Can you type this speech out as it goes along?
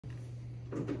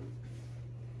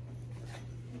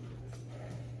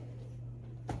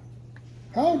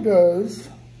How does,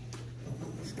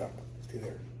 stop, stay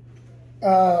there.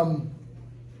 How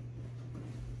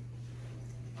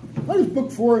does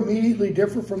book 4 immediately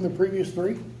differ from the previous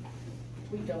 3?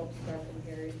 We don't start from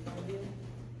Harry's point of view.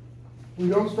 We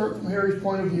don't start from Harry's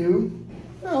point of view.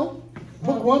 No,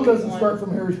 book 1 doesn't start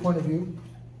from Harry's point of view.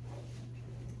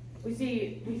 We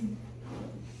see.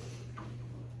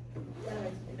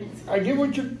 I get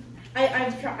what you're.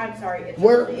 I'm sorry. It's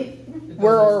Where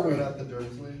are we? At the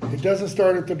Dursleys. It doesn't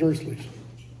start at the Dursleys.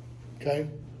 Okay?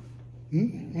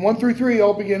 1 through 3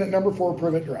 all begin at number 4,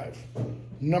 Privet Drive.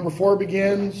 Number 4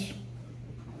 begins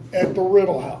at the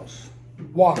Riddle House.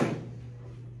 Why?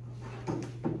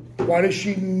 Why does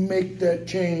she make that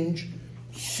change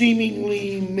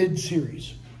seemingly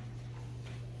mid-series?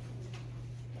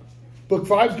 Book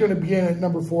 5 is going to begin at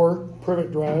number 4,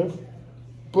 Privet Drive.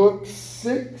 Book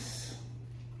 6,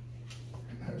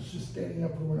 I was just standing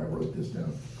up when I wrote this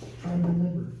down, trying to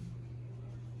remember.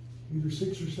 Either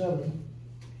 6 or 7.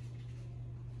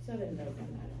 7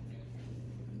 doesn't.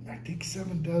 I think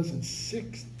 7 does and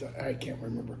 6, I can't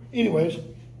remember. Anyways.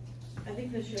 I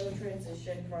think the show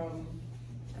transition from,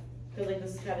 because like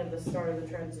this is kind of the start of the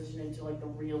transition into like the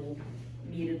real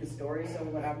meat of the story. So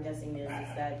what I'm guessing is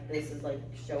that this is like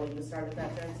showing the start of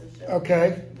that transition.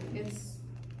 Okay. It's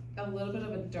a little bit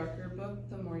of a darker book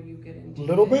the more you get into it. A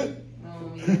little bit?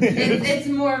 It's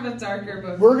more of a darker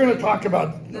book. We're going to talk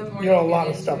about a lot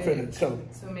of into stuff in it. So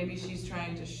maybe she's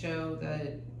trying to show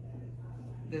that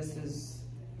this is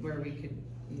where we could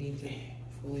need to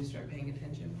fully start paying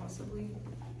attention, possibly.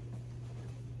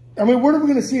 I mean, what are we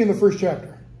going to see in the first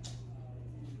chapter?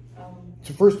 It's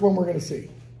the first one we're going to see.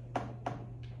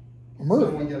 A murder.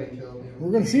 Someone getting killed. Yeah.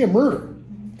 We're going to see a murder.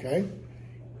 Okay?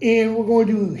 And we're going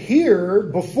to hear,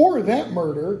 before that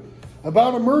murder,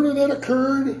 about a murder that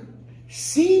occurred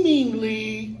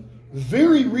seemingly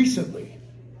very recently.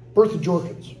 Birth of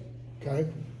Jorkins. Okay?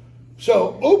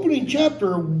 So, opening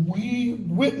chapter, we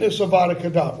witness Avada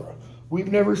Kedavra.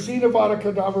 We've never seen Avada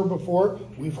Kedavra before.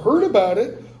 We've heard about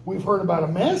it. We've heard about a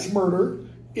mass murder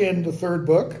in the 3rd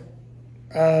book.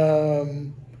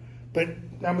 But,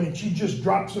 I mean, she just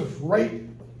drops us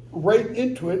right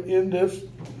into it in this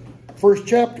first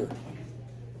chapter.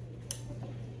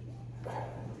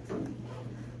 I'm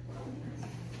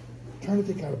trying to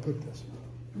think how to put this.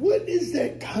 What is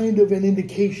that kind of an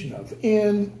indication of?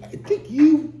 And I think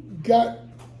you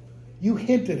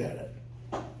hinted at it.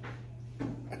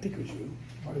 I think it was you.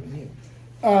 Might have been you.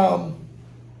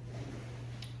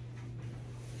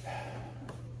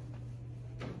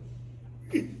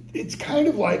 It's kind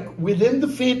of like within the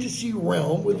fantasy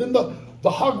realm, within the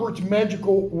Hogwarts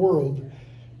magical world,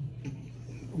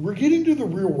 we're getting to the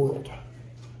real world.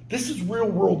 This is real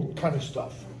world kind of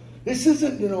stuff. This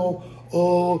isn't,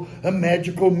 a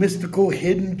magical, mystical,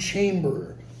 hidden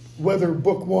chamber, whether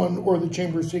book 1 or the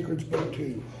Chamber of Secrets book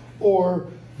 2.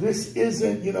 Or this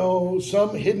isn't,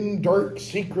 some hidden dark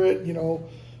secret,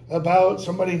 about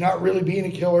somebody not really being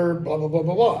a killer, blah, blah, blah,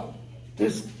 blah, blah.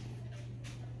 This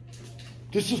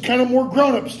is kind of more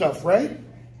grown-up stuff, right?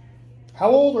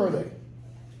 How old are they?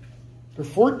 They're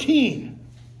 14.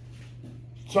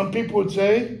 Some people would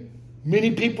say,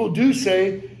 many people do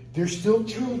say, they're still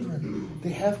children. They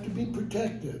have to be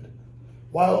protected.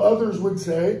 While others would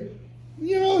say,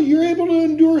 you're able to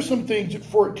endure some things at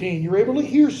 14. You're able to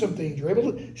hear some things. You're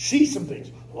able to see some things.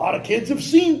 A lot of kids have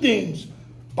seen things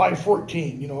by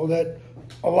 14, that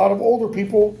a lot of older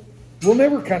people will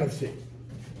never kind of see.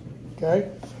 Okay?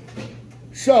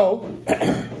 So,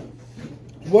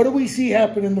 what do we see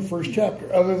happen in the first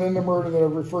chapter, other than the murder that I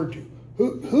referred to?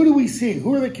 Who do we see?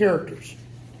 Who are the characters?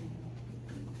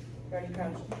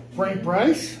 Frank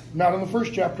Bryce, not in the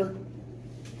first chapter.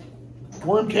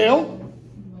 Wormtail,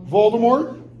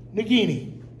 Voldemort,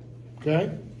 Nagini.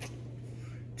 Okay?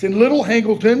 It's in Little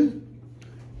Hangleton,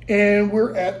 and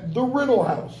we're at the Riddle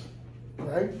House.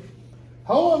 Right?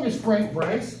 How long has Frank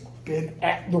Bryce been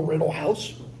at the Riddle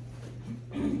House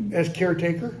as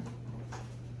caretaker?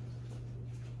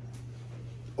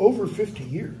 Over 50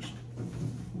 years.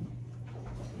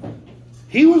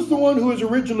 He was the one who was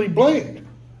originally blamed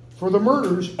for the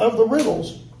murders of the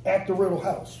Riddles at the Riddle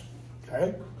House.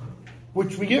 Okay?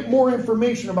 Which we get more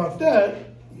information about that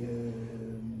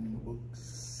in book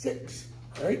 6.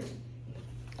 Right?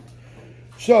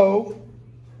 So,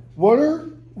 what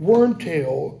are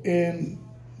Wormtail and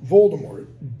Voldemort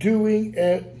doing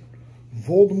at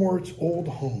Voldemort's old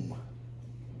home?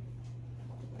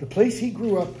 The place he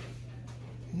grew up?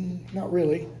 Not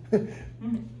really.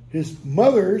 His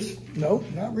mother's, no,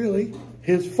 not really.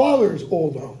 His father's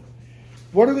old home.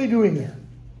 What are they doing there?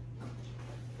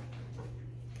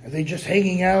 Are they just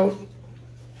hanging out?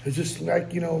 Is this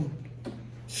like, you know,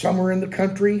 somewhere in the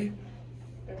country?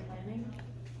 They're planning.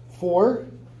 For?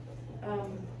 How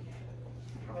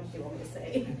much do you want me to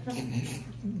say?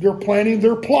 They're planning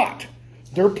their plot.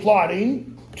 They're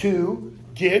plotting to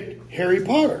get Harry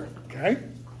Potter. Okay?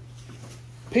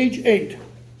 Page 8.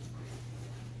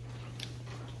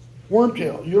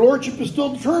 Wormtail. Your lordship is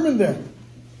still determined then.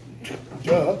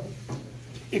 Duh.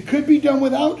 It could be done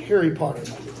without Harry Potter.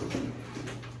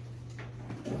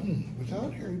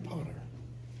 Without Harry Potter.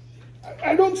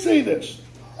 I don't say this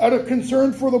out of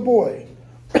concern for the boy.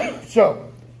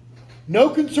 So, no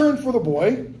concern for the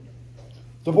boy.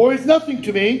 The boy is nothing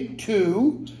to me.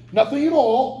 2, nothing at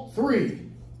all. 3.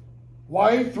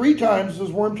 Why 3 times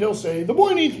does Wormtail say, the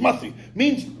boy needs nothing?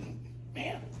 Means,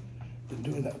 man, been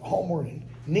doing that all morning.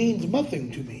 Means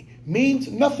nothing to me. Means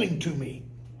nothing to me.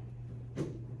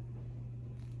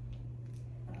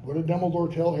 What did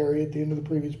Dumbledore tell Harry at the end of the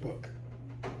previous book?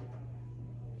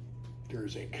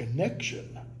 There's a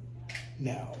connection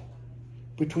now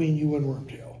between you and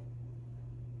Wormtail.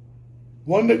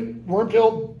 One that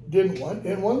Wormtail didn't want,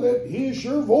 and one that he is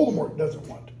sure Voldemort doesn't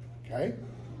want. Okay?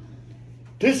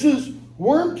 This is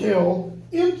Wormtail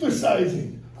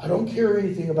emphasizing, I don't care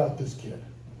anything about this kid.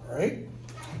 All right?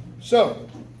 So,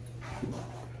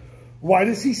 why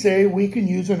does he say we can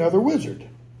use another wizard?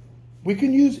 We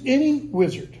can use any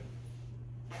wizard.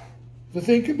 The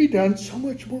thing can be done so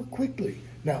much more quickly.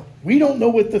 Now, we don't know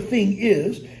what the thing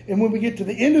is, and when we get to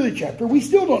the end of the chapter, we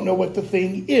still don't know what the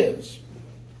thing is.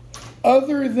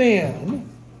 Other than,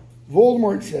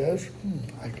 Voldemort says,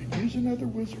 I could use another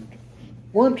wizard.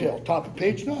 Wormtail, top of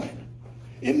page 9.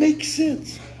 It makes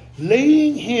sense.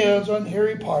 Laying hands on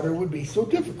Harry Potter would be so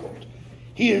difficult.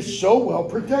 He is so well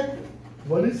protected.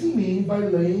 What does he mean by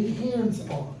laying hands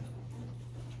on?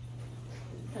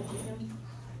 Touching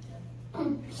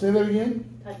him. Say that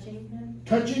again? Touching him.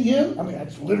 Touching him? I mean,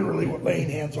 that's literally what laying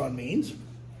hands on means.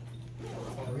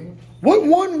 What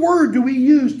one word do we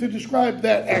use to describe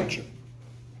that action?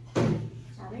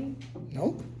 Charming.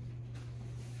 No.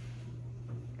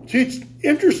 See, it's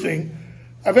interesting.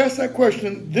 I've asked that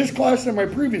question this class and my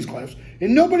previous class,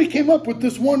 and nobody came up with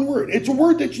this one word. It's a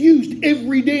word that's used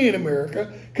every day in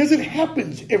America because it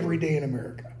happens every day in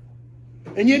America.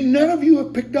 And yet none of you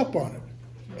have picked up on it.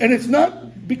 And it's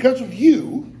not because of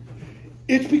you.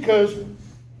 It's because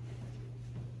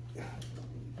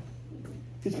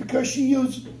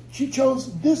she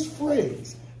chose this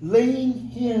phrase, laying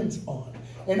hands on.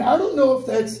 And I don't know if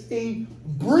that's a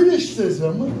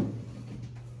Britishism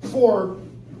for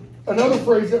another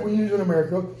phrase that we use in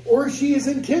America, or she is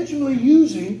intentionally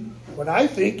using what I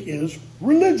think is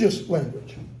religious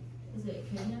language. Is it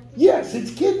kidnapping? Yes,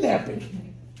 it's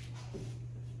kidnapping.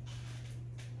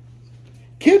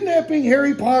 Kidnapping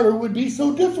Harry Potter would be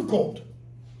so difficult.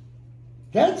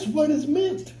 That's what is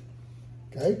meant.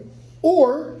 Okay?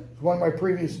 Or, one of my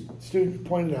previous students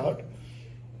pointed out,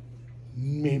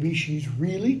 maybe she's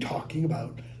really talking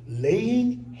about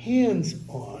laying hands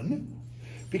on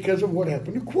because of what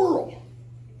happened to Quirrell.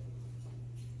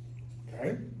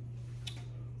 Okay?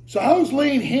 So how is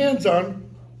laying hands on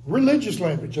religious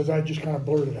language, as I just kind of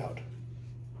blurted out?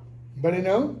 Anybody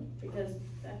know? Because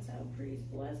that's how priests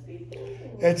bless people.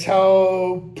 It's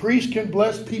how priests can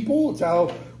bless people. It's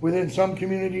how within some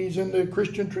communities in the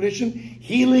Christian tradition,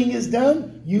 healing is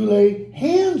done. You lay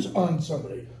hands on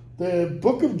somebody. The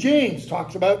book of James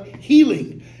talks about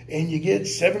healing. And you get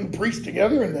 7 priests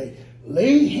together and they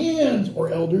lay hands,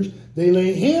 or elders, they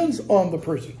lay hands on the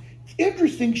person. It's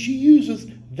interesting she uses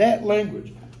that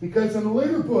language. Because in a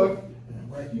later book, and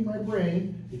I'm racking my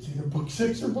brain, it's either book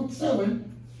 6 or book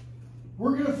 7,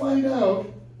 we're going to find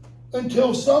out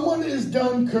until someone is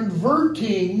done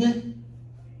converting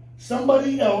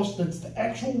somebody else, that's the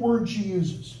actual word she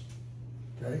uses.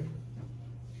 Okay?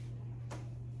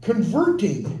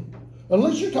 Converting,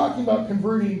 unless you're talking about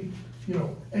converting,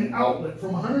 an outlet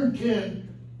from 110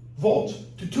 volts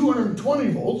to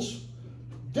 220 volts,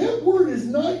 that word is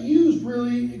not used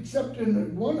really except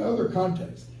in one other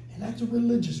context, and that's a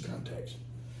religious context.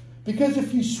 Because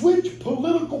if you switch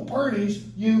political parties,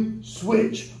 you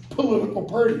switch political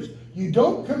parties. You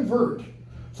don't convert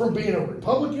from being a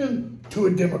Republican to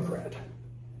a Democrat.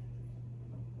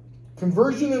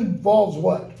 Conversion involves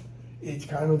what? It's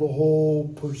kind of the whole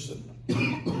person.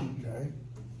 Okay?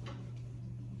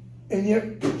 And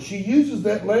yet she uses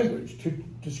that language to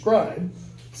describe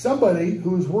somebody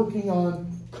who is working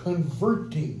on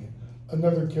converting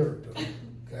another character.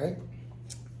 Okay?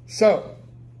 So,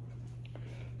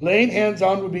 laying hands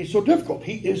on would be so difficult.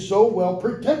 He is so well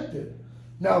protected.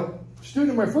 Now, a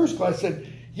student in my first class said,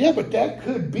 yeah, but that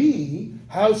could be,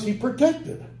 how's he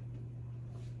protected?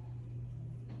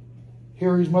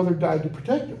 Harry's mother died to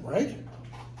protect him, right?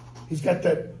 He's got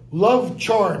that love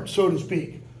charm, so to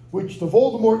speak, which the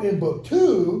Voldemort in book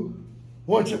 2,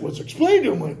 once it was explained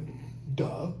to him, went,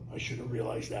 duh, I should have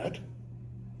realized that.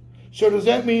 So does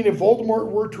that mean if Voldemort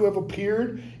were to have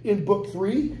appeared in book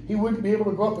 3, he wouldn't be able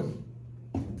to go up and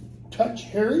touch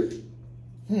Harry?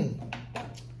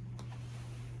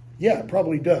 Yeah, it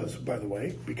probably does, by the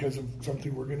way, because of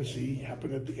something we're going to see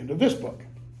happen at the end of this book.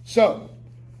 So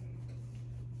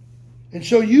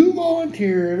you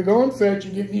volunteer to go and fetch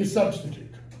and get me a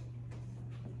substitute.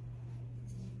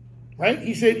 Right?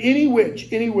 He said any witch,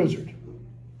 any wizard.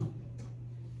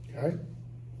 Okay?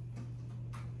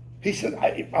 He said,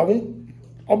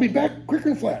 I'll be back quicker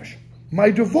than flash. My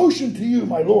devotion to you,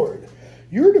 my lord.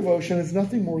 Your devotion is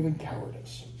nothing more than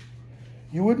cowardice.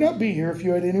 You would not be here if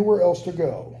you had anywhere else to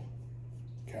go.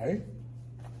 Okay?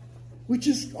 Which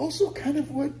is also kind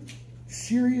of what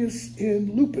Sirius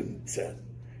and Lupin said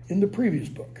in the previous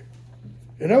book.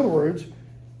 In other words,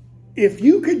 if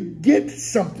you could get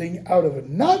something out of it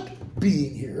not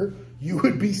being here, you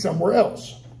would be somewhere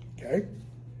else. Okay?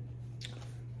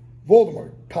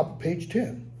 Voldemort, top of page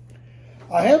 10.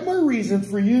 I have my reasons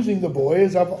for using the boy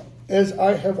as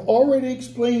I have already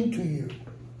explained to you.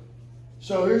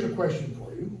 So here's a question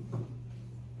for you.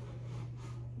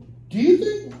 Do you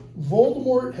think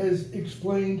Voldemort has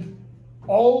explained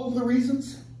all of the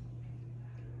reasons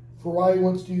for why he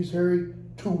wants to use Harry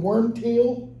to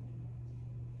Wormtail?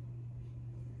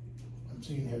 I'm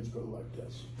seeing heads go like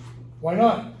this. Why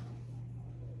not?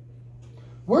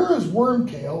 Where is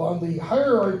Wormtail on the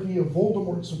hierarchy of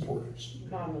Voldemort supporters?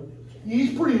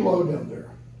 He's pretty low down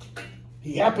there.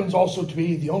 He happens also to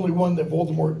be the only one that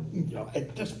Voldemort,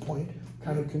 at this point,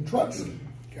 kind of can trust.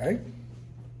 Okay?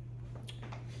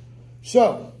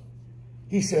 So,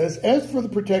 he says, as for the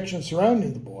protection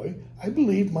surrounding the boy, I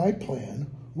believe my plan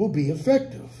will be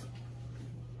effective.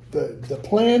 The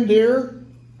plan there,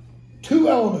 2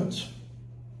 elements.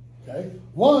 Okay?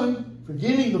 1, for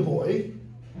getting the boy,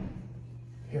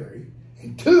 Harry,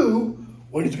 and 2,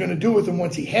 what he's going to do with him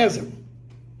once he has him.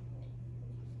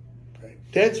 Okay?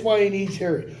 That's why he needs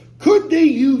Harry. Could they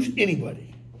use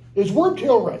anybody? Is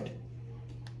Wormtail right?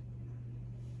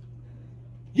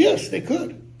 Yes, they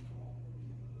could.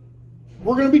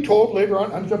 We're going to be told later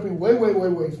on, I'm jumping way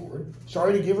forward.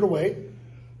 Sorry to give it away.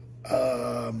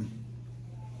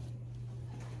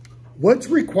 What's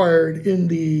required in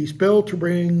the spell to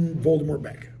bring Voldemort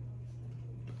back?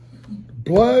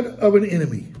 Blood of an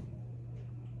enemy.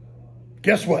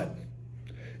 Guess what?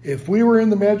 If we were in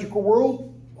the magical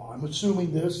world, well, I'm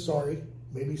assuming this, sorry,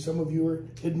 maybe some of you are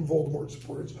hidden Voldemort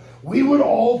supporters, we would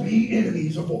all be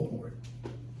enemies of Voldemort.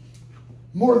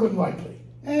 More than likely.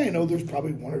 I know there's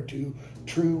probably 1 or 2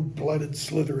 true-blooded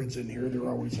Slytherins in here. There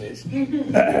always is.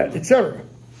 Etc.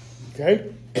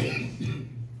 Okay?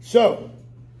 So,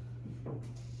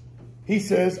 he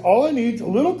says, all I need is a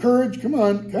little courage. Come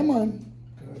on.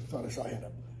 I thought I saw a hand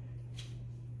up.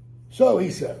 So, he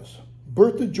says,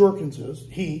 Bertha Jorkins's,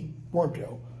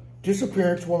 Wormtail,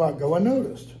 disappearance will not go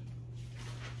unnoticed.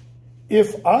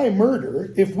 If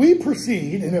we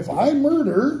proceed, and if I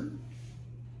murder...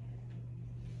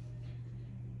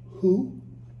 Who?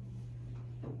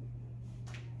 I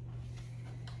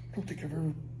don't think I've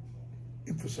ever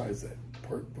emphasized that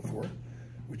part before,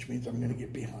 which means I'm going to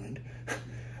get behind.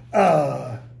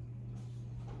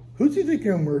 Who do you think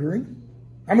I'm murdering?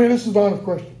 I mean, this is an honest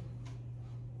question.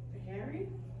 Harry?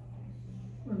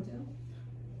 Wormtail?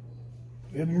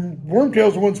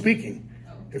 Wormtail's the one speaking.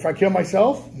 Oh. If I kill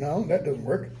myself, no, that doesn't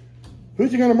work.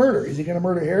 Who's he going to murder? Is he going to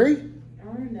murder Harry?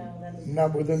 Oh, no. That's...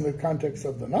 Not within the context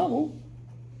of the novel.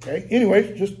 Okay,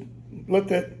 anyways, just let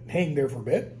that hang there for a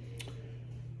bit.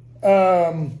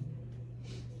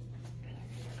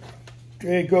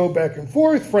 They go back and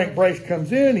forth. Frank Bryce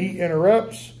comes in. He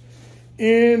interrupts.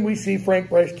 And we see Frank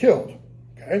Bryce killed.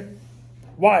 Okay?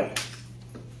 Why?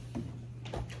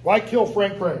 Why kill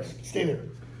Frank Bryce? Stay there.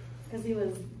 Because he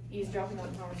was eavesdropping on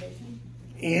a conversation.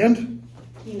 And?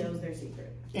 He knows their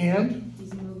secret. And?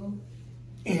 He's a Moogle.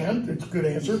 And? It's a good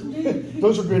answer.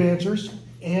 Those are good answers.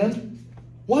 And?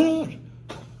 Why not?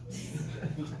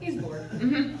 He's bored.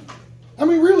 I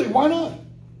mean, really, why not?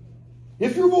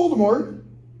 If you're Voldemort,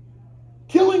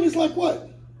 killing is like what?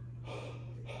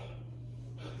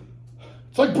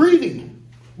 It's like breathing.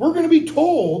 We're going to be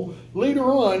told later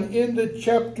on in the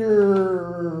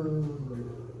chapter,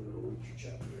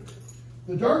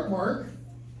 the Dark Mark,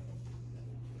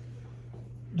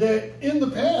 that in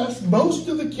the past, most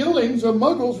of the killings of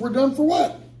Muggles were done for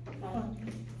what?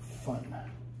 Fun.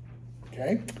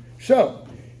 Okay? So,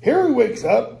 Harry wakes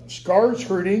up, Scar's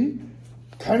hurting,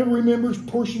 kind of remembers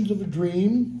portions of a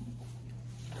dream.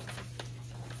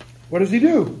 What does he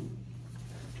do?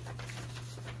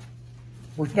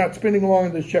 We're not spending long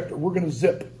in this chapter. We're going to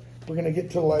zip. We're going to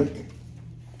get to like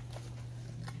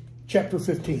chapter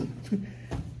 15.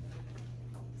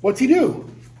 What's he do?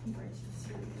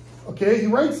 Okay, he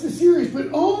writes the series, but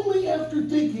only after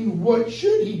thinking, what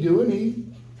should he do? And he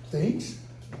thinks,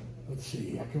 let's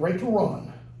see, I can write to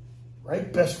Ron,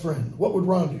 right? Best friend. What would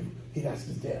Ron do? He'd ask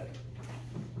his dad.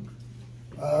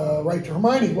 Write to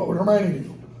Hermione. What would Hermione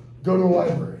do? Go to the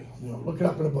library. You know, look it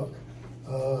up in a book.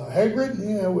 Hagrid?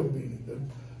 Yeah, it wouldn't be any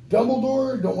good.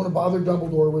 Dumbledore? Don't want to bother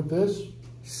Dumbledore with this.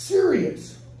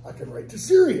 Sirius. I can write to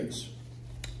Sirius.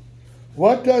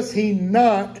 What does he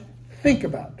not think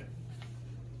about?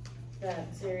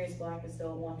 That Sirius Black is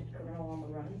still a wanted criminal on the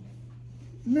run.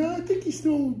 No, I think he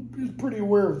still is pretty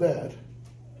aware of that.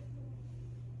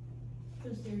 So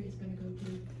Sirius gonna go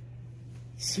too.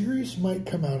 Sirius might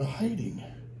come out of hiding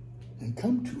and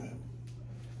come to him.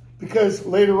 Because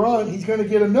later on, he's going to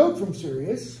get a note from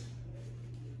Sirius,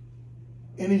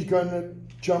 and he's going to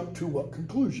jump to what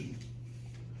conclusion?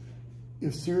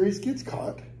 If Sirius gets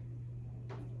caught,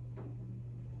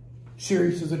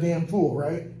 Sirius is a damn fool,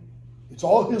 right? It's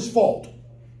all his fault.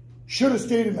 Should have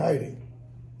stayed in hiding.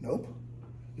 Nope.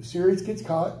 If Sirius gets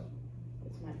caught,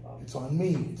 It's my fault. it's on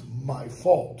me. It's my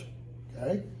fault.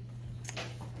 Okay?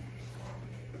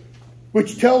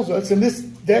 Which tells us, and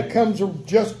that comes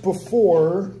just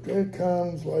before, it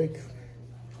comes like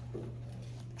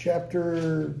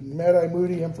chapter Mad-Eye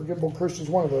Moody, Unforgivable Curse is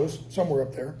one of those, somewhere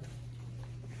up there.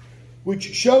 Which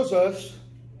shows us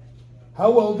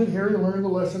how well did Harry learn the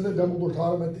lesson that Dumbledore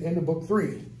taught him at the end of book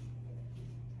 3.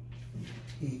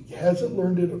 He hasn't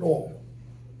learned it at all.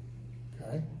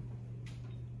 Okay?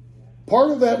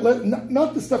 Part of that,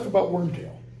 not the stuff about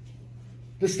Wormtail.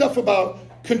 The stuff about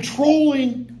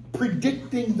controlling,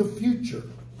 predicting the future.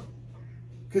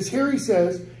 Because Harry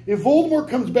says, if Voldemort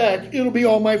comes back, it'll be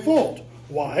all my fault.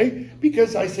 Why?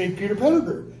 Because I saved Peter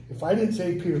Pettigrew. If I didn't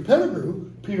save Peter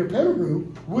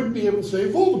Pettigrew wouldn't be able to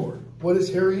save Voldemort. What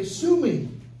is Harry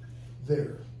assuming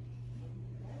there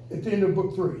at the end of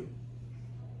book 3?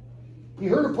 He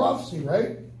heard a prophecy,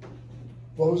 right?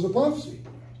 What was the prophecy?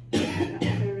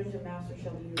 Servant of Master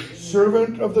shall be used.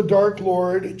 Servant of the Dark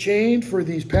Lord, chained for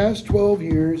these past 12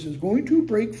 years, is going to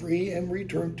break free and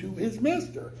return to his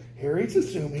master. Harry's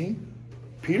assuming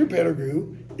Peter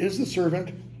Pettigrew is the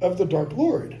servant of the Dark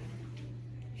Lord.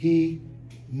 He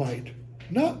might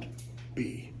not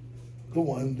be the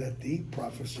one that the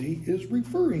prophecy is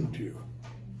referring to.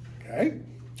 Okay?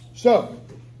 So,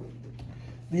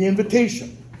 the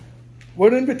invitation.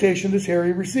 What invitation does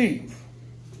Harry receive?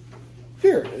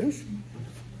 Here it is.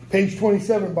 Page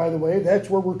 27, by the way, that's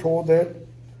where we're told that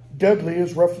Dudley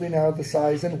is roughly now the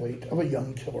size and weight of a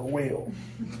young killer whale.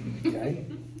 Okay?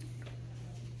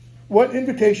 What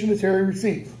invitation does Harry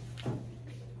receive?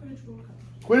 Quidditch World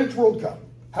Cup. Quidditch World Cup.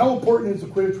 How important is the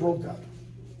Quidditch World Cup?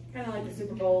 Kind of like the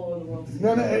Super Bowl or the World Series.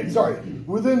 No, sorry.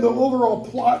 Within the overall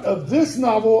plot of this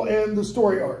novel and the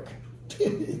story arc,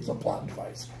 it's a plot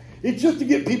device. It's just to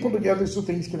get people together so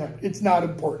things can happen. It's not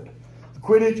important. The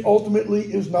Quidditch ultimately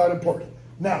is not important.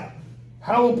 Now,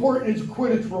 how important is the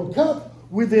Quidditch World Cup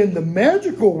within the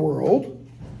magical world?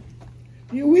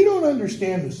 You know, we don't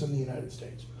understand this in the United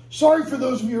States. Sorry for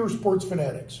those of you who are sports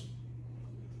fanatics.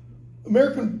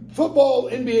 American football,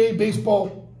 NBA,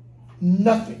 baseball,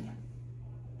 nothing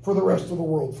for the rest of the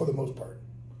world for the most part.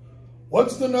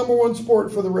 What's the #1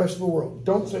 sport for the rest of the world?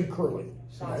 Don't say curling.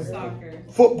 Right? Soccer.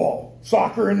 Football,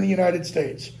 soccer in the United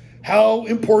States. How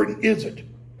important is it?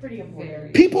 Pretty important. Very.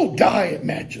 People die at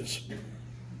matches.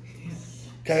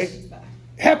 Okay?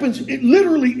 Happens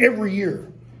literally every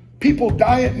year. People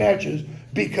die at matches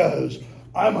because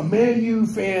I'm a Man U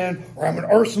fan, or I'm an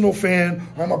Arsenal fan,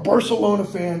 or I'm a Barcelona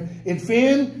fan. And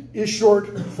fan is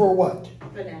short for what?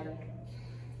 Fanatic.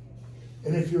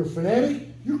 And if you're a fanatic,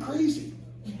 you're crazy.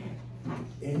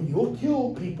 And you'll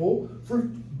kill people for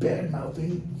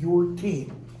bad-mouthing your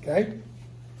team. Okay?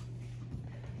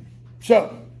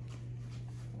 So,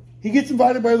 he gets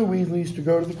invited by the Weasleys to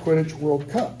go to the Quidditch World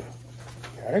Cup.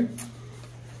 Okay?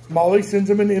 Molly sends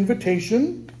him an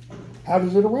invitation. How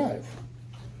does it arrive?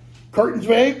 Cartons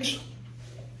of eggs,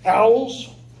 owls,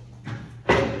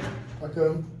 like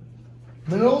a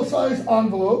manila-sized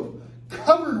envelope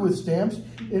covered with stamps,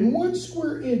 and 1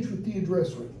 square inch with the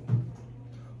address written.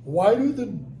 Why do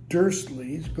the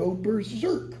Dursleys go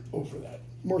berserk over that?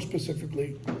 More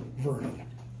specifically, Vernon.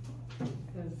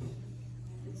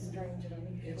 It's strange and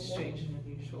unusual. It's strange and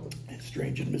unusual. It's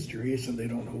strange and mysterious, and they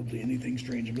don't hold to anything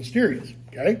strange and mysterious.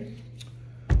 Okay?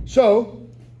 So,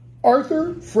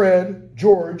 Arthur, Fred,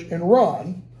 George, and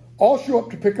Ron all show up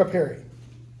to pick up Harry.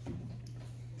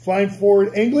 Flying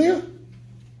forward, Anglia?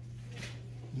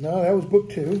 No, that was book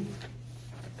 2.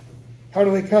 How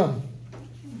do they come?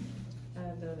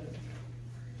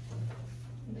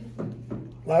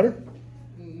 Louder?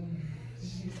 I think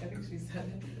she said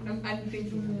it. I'm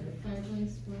thinking.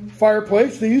 Fireplace.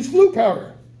 Fireplace, they use flue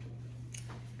powder.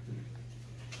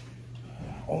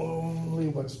 Only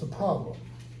what's the problem?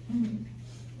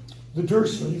 The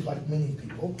Dursleys, like many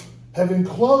people, have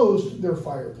enclosed their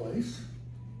fireplace.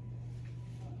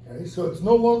 Okay, so it's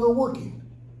no longer working.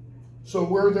 So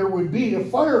where there would be a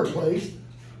fireplace,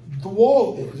 the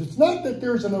wall is. It's not that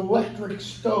there's an electric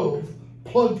stove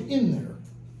plugged in there.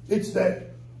 It's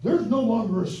that there's no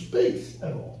longer a space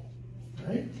at all,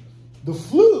 right? The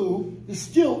flue is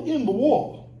still in the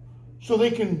wall. So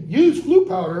they can use flue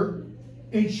powder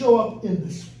and show up in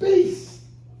the space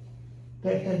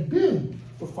that had been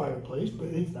the fireplace, but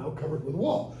it's now covered with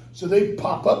wall. So they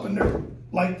pop up and they're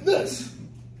like this,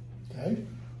 okay?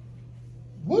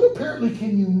 What apparently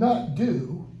can you not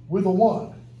do with a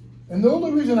wand? And the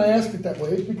only reason I ask it that way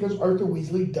is because Arthur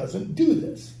Weasley doesn't do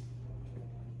this.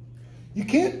 You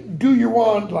can't do your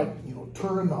wand like, you know,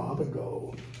 turn a knob and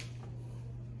go,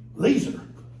 laser.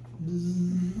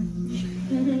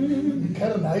 You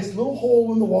cut a nice little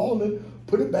hole in the wall and then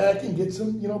put it back and get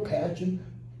some, you know, patch and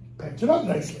patch it up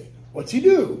nicely. What's he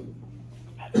do?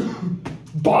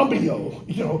 Bombio,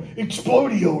 you know,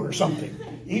 Explodio or something.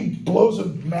 He blows a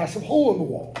massive hole in the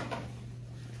wall.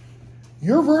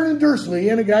 You're Vernon Dursley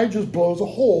and a guy just blows a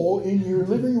hole in your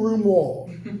living room wall.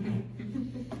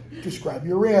 Describe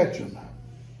your reaction.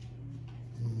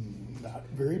 Not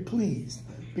very pleased.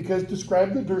 Because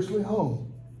describe the Dursley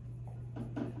home.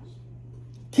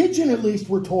 Kitchen, at least,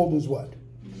 we're told is what?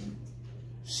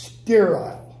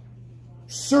 Sterile.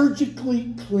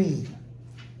 Surgically clean.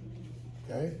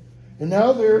 Okay? And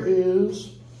now there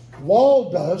is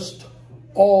wall dust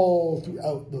all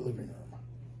throughout the living room.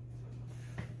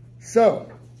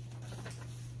 So,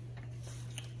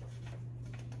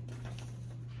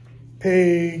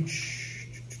 page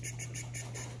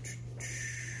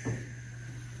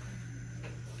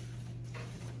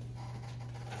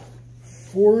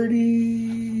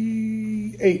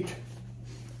 48.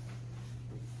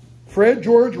 Fred,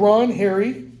 George, Ron,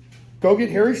 Harry, go get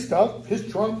Harry's stuff, his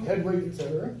trunk, head rig,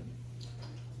 etc.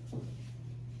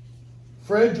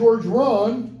 Fred, George,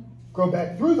 Ron go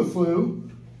back through the flue,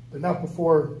 but not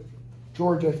before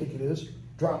George, I think it is,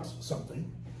 drops something.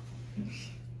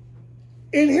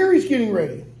 And Harry's getting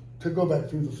ready to go back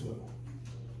through the flue.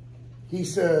 He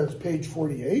says, page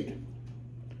 48,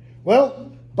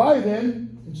 well, bye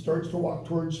then, and starts to walk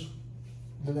towards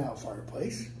the now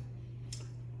fireplace.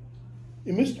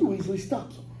 And Mr. Weasley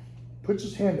stops him, puts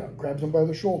his hand out, grabs him by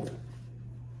the shoulder.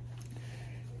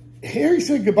 Harry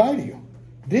said goodbye to you.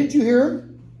 Didn't you hear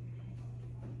him?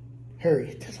 Harry,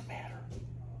 it doesn't matter.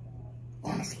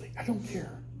 Honestly, I don't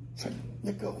care. It's like,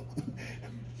 let go.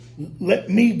 Let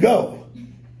me go.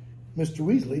 Mr.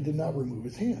 Weasley did not remove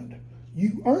his hand.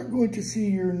 You aren't going to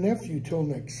see your nephew till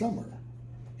next summer,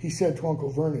 he said to Uncle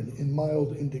Vernon in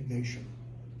mild indignation.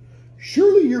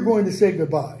 Surely you're going to say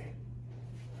goodbye.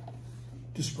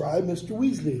 Describe Mr.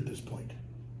 Weasley at this point.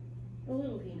 A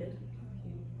little heated.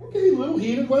 Okay, a little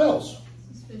heated. What else?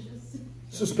 Suspicious.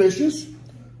 Suspicious.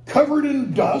 Covered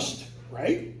in dust,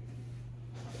 right?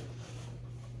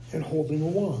 And holding a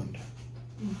wand.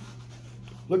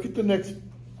 Look at the next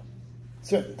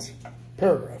sentence,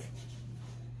 paragraph.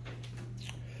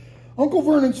 Uncle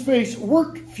Vernon's face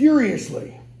worked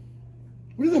furiously.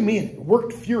 What does that mean?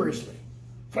 Worked furiously.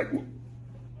 It's like,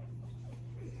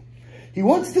 he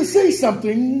wants to say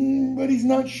something, but he's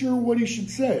not sure what he should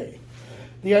say.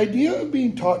 The idea of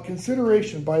being taught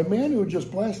consideration by a man who had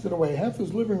just blasted away half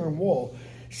his living room wall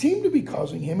seemed to be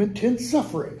causing him intense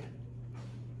suffering.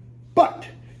 But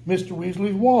Mr.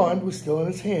 Weasley's wand was still in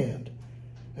his hand,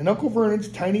 and Uncle Vernon's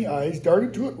tiny eyes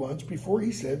darted to it once before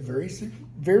he said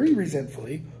very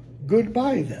resentfully,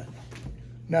 goodbye then.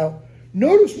 Now,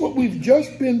 notice what we've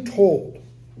just been told.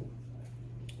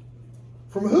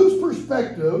 From whose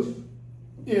perspective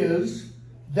is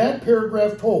that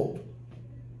paragraph told?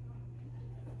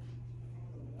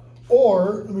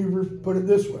 Or, let me put it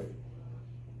this way.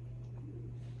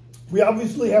 We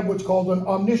obviously have what's called an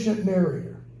omniscient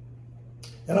narrator.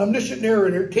 An omniscient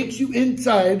narrator takes you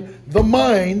inside the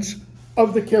minds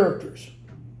of the characters.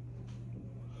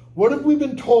 What have we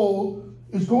been told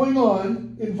is going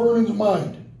on in Vernon's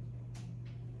mind?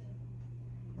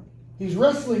 He's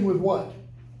wrestling with what?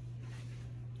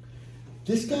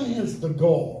 This guy has the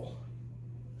gall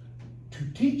to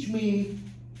teach me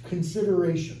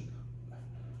consideration.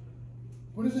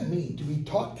 What does that mean, to be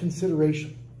taught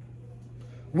consideration?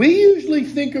 We usually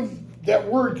think of that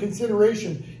word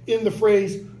consideration in the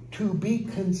phrase to be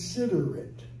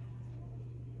considerate.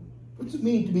 What's it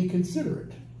mean to be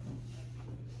considerate?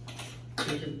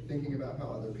 Thinking about how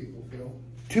other people feel.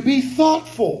 To be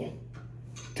thoughtful,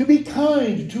 to be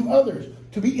kind to others,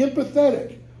 to be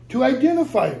empathetic, to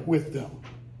identify with them.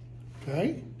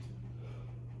 Okay?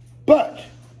 But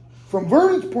from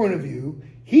Vernon's point of view,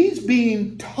 he's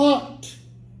being taught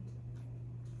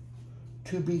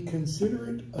to be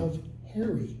considerate of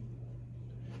Harry.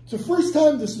 It's the first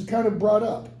time this is kind of brought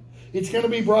up. It's going to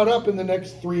be brought up in the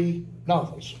next 3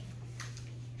 novels.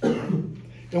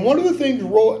 And one of the things,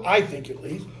 I think at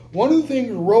least, one of the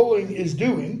things Rowling is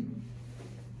doing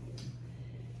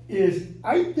is,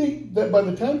 I think that by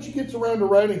the time she gets around to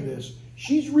writing this,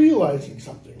 she's realizing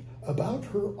something about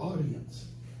her audience.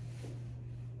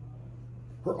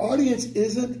 Her audience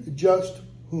isn't just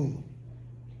whom?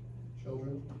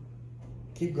 Children.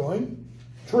 Keep going.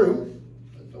 True.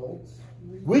 Adults.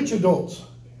 Which adults?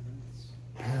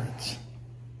 Parents.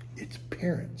 It's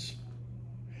parents.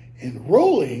 And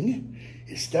Rowling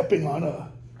is stepping on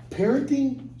a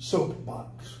parenting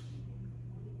soapbox.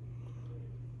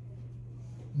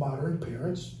 Modern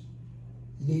parents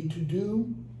need to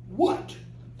do what?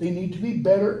 They need to be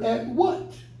better at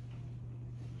what?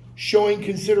 Showing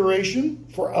consideration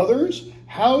for others,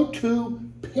 how to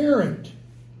parent.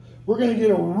 We're going to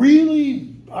get a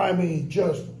really,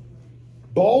 just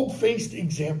bold-faced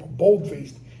example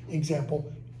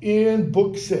in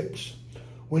book 6.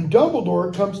 When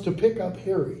Dumbledore comes to pick up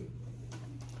Harry,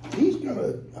 he's going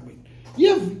to, you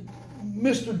have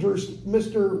Mr.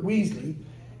 Weasley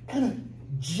kind of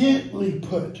gently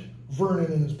put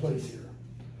Vernon in his place here.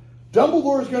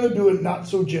 Dumbledore's going to do it not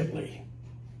so gently.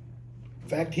 In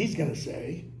fact, he's going to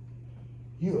say,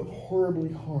 you have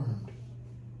horribly harmed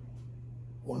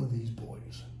one of these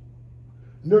boys.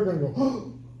 And they're going to go,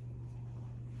 oh.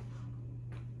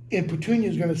 And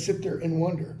Petunia's going to sit there and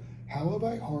wonder, how have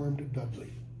I harmed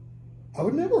Dudley? I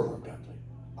would never harm Dudley.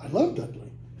 I love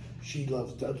Dudley. She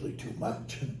loves Dudley too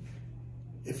much.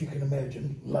 If you can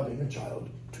imagine loving a child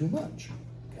too much.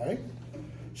 Okay?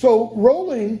 So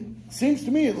Rowling, seems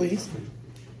to me at least,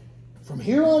 from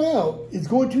here on out, is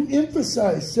going to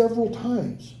emphasize several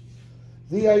times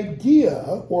the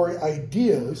idea or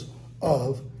ideas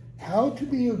of how to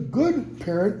be a good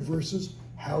parent versus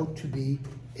how to be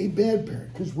a bad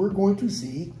parent. Because we're going to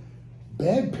see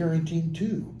bad parenting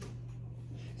too.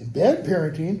 And bad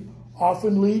parenting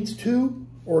often leads to,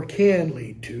 or can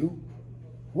lead to,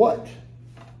 what?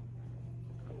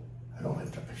 I don't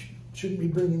have time. I shouldn't be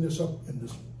bringing this up in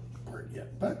this part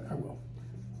yet, but I will.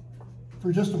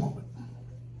 For just a moment.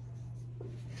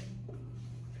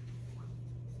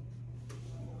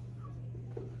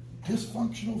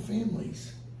 Dysfunctional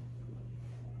families.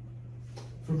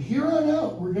 From here on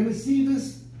out, we're going to see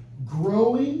this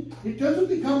growing. It doesn't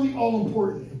become the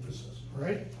all-important emphasis,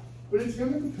 right? But it's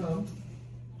going to become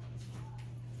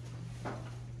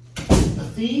a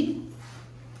theme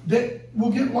that will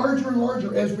get larger and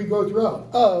larger as we go throughout,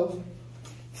 of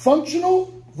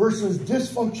functional versus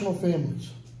dysfunctional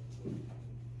families.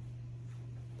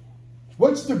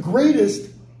 What's the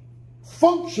greatest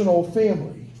functional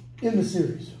family in the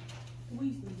series?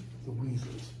 The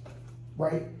Weasleys,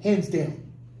 right? Hands down.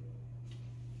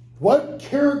 What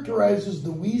characterizes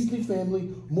the Weasley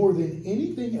family more than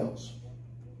anything else?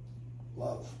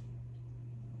 Love.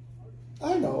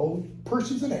 I know,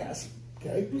 Percy's an ass,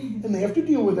 okay? And they have to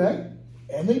deal with that,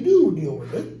 and they do deal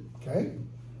with it, okay?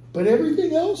 But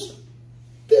everything else,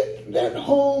 that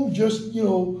home just,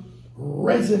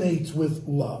 resonates with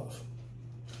love.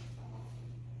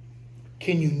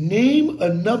 Can you name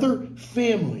another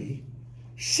family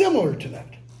similar to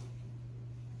that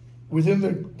within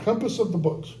the compass of the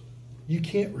books? You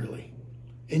can't really.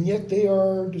 And yet they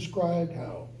are described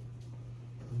how?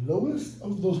 Lowest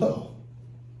of the low.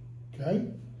 Okay?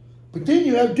 But then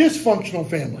you have dysfunctional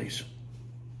families.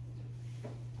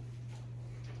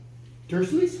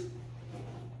 Dursleys?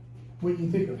 When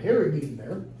you think of Harry being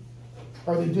there,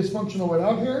 are they dysfunctional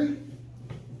without Harry?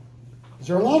 Is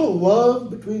there a lot of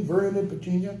love between Vernon and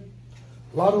Petunia?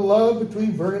 A lot of love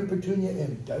between Vernon, Petunia,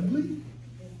 and Dudley?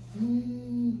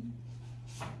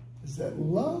 Is that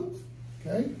love?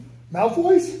 Okay.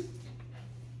 Malfoys?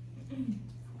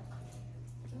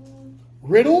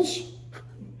 Riddles?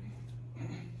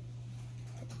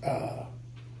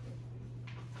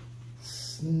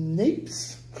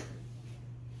 Snapes?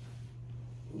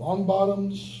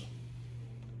 Longbottoms?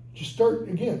 Just start,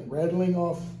 again, rattling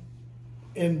off.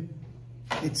 And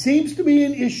it seems to be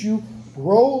an issue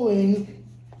Rowling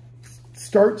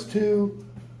starts to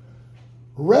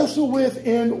wrestle with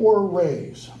and or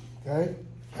raise. Okay?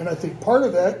 And I think part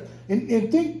of that, and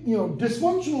think, you know,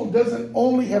 dysfunctional doesn't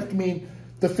only have to mean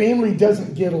the family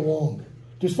doesn't get along.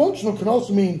 Dysfunctional can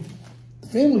also mean the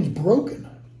family's broken.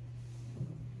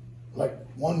 Like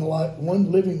one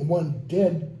living, one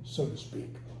dead, so to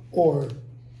speak. Or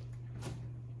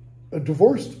a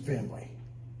divorced family.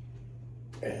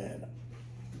 And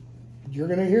you're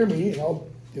going to hear me, and I'll,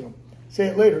 you know, say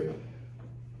it later.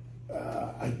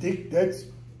 I think that's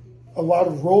a lot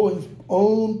of Rowling's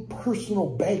own personal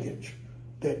baggage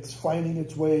that's finding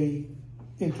its way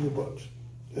into the books.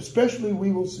 Especially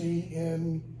we will see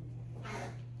in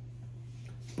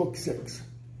book 6,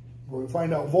 where we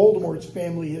find out Voldemort's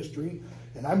family history,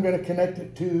 and I'm going to connect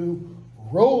it to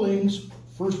Rowling's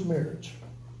first marriage.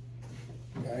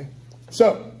 Okay?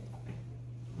 So,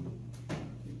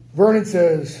 Vernon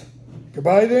says,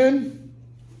 goodbye then.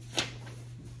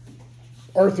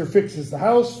 Arthur fixes the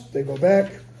house. They go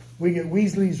back. We get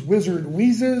Weasley's wizard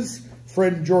wheezes.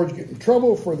 Fred and George get in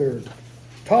trouble for their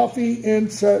toffee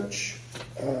and such.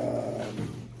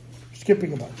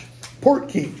 Skipping a bunch.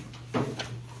 Portkey.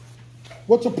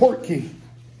 What's a portkey?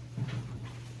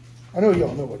 I know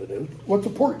y'all know what it is. What's a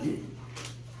portkey?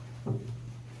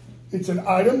 It's an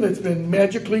item that's been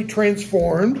magically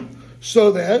transformed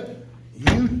so that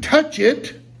you touch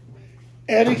it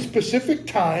at a specific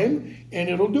time and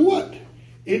it'll do what?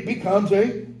 It becomes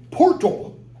a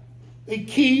portal. A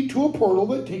key to a portal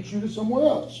that takes you to somewhere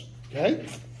else. Okay?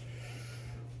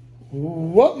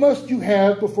 What must you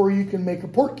have before you can make a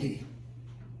portkey?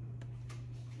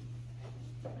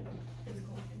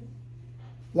 Physical item.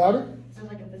 Louder? Is it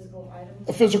like a physical item?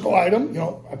 A physical item. You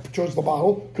know, I chose the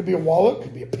bottle. Could be a wallet.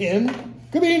 Could be a pin.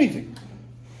 Could be anything.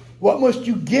 What must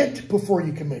you get before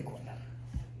you can make one?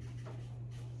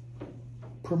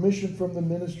 Permission from the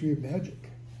Ministry of Magic.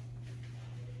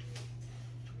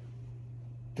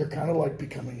 They're kind of like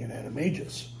becoming an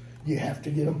animagus. You have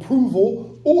to get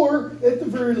approval, or at the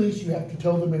very least, you have to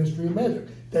tell the Ministry of Magic.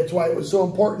 That's why it was so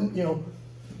important, you know,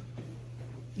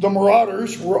 the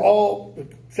Marauders were all,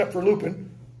 except for Lupin,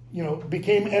 you know,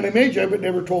 became animagi, but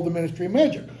never told the Ministry of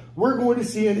Magic. We're going to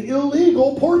see an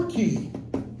illegal portkey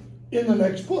in the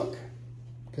next book,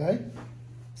 okay?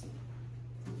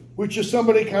 Which is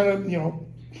somebody kind of, you know,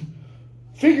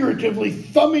 figuratively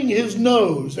thumbing his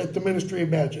nose at the Ministry of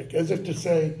Magic, as if to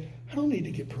say, I don't need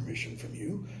to get permission from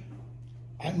you.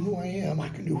 I'm who I am. I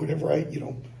can do whatever I, you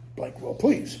know, like, well,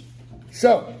 please.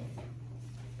 So,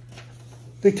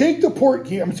 they take the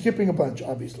portkey. I'm skipping a bunch,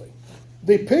 obviously.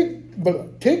 They take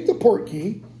the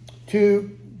portkey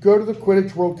to go to the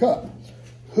Quidditch World Cup.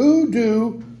 Who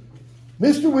do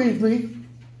Mr. Weasley,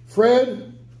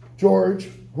 Fred, George,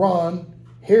 Ron,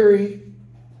 Harry,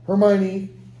 Hermione,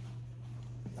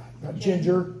 not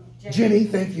Ginger. Ginny,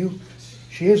 thank you.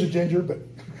 She is a ginger, but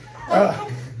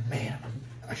man,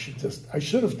 I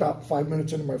should have stopped 5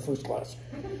 minutes into my first class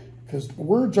because the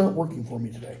words aren't working for me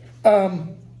today.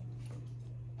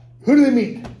 Who do they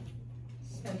meet?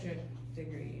 Cedric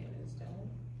Diggory and his dad.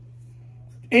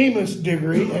 Amos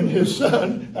Diggory and his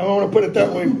son. I want to put it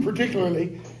that way,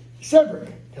 particularly Cedric.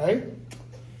 Okay,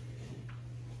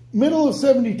 middle of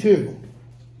 72.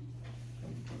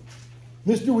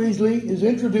 Mr. Weasley is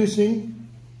introducing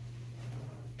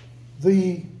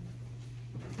the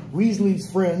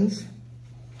Weasley's friends.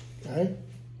 Okay.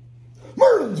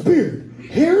 Merlin's beard.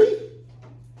 Harry?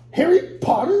 Harry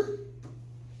Potter?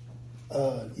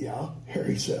 Yeah,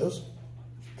 Harry says.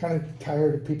 Kind of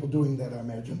tired of people doing that, I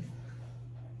imagine.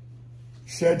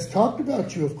 Ced's talked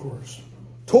about you, of course.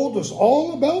 Told us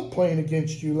all about playing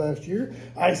against you last year.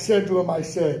 I said to him,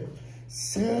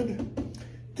 Ced,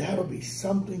 that'll be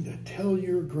something to tell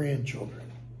your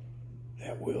grandchildren.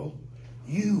 That will.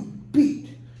 You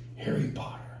beat Harry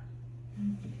Potter.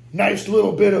 Nice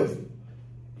little bit of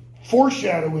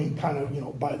foreshadowing, kind of, you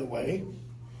know, by the way.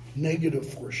 Negative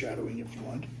foreshadowing, if you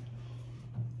want.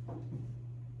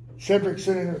 Cedric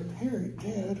sitting there,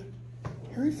 Dad,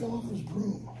 Harry fell off his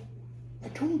broom. I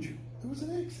told you, it was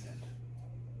an accident.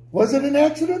 Was it an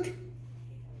accident?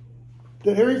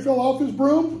 That Harry fell off his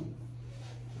broom?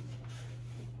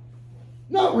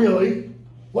 Not really.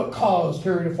 What caused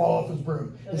Harry to fall off his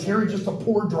broom? Is Harry just a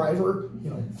poor driver, you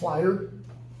know, flyer?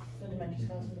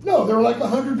 No, there were like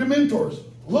 100 Dementors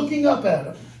looking up at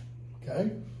him,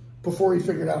 okay, before he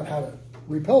figured out how to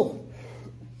repel them.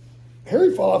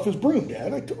 Harry fell off his broom,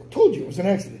 Dad. I told you it was an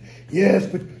accident. Yes,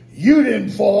 but you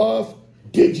didn't fall off,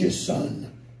 did you,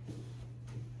 son?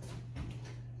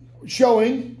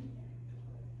 Showing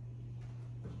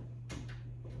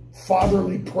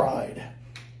fatherly pride.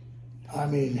 I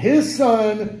mean, his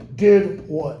son did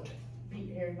what?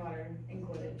 Beat Harry Potter in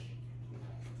Quidditch.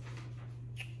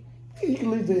 You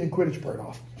can leave the Quidditch part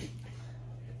off.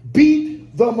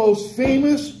 beat the most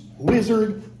famous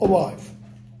wizard alive.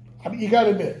 I mean, you got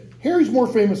to admit, Harry's more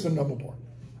famous than Dumbledore.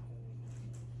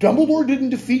 Dumbledore didn't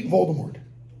defeat Voldemort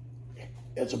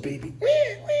as a baby.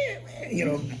 You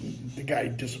know, the guy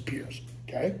disappears,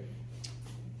 okay?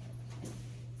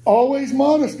 Always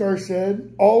modest, Dar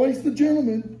said. Always the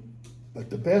gentleman. But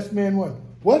the best man won.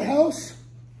 What house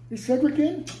is Cedric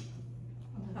in?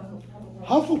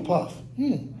 Hufflepuff.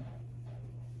 You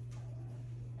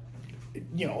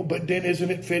know, but then isn't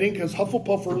it fitting? Because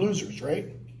Hufflepuff are losers, right?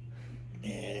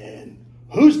 And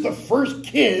who's the first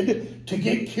kid to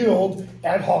get killed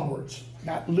at Hogwarts?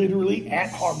 Not literally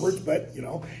at Hogwarts, but, you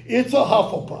know, it's a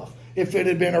Hufflepuff. If it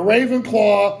had been a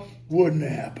Ravenclaw, wouldn't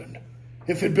have happened.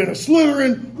 If it had been a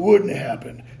Slytherin, wouldn't have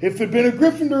happened. If it had been a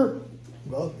Gryffindor,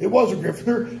 well, it was a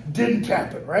Gryffindor, didn't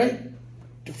happen, right?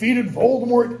 Defeated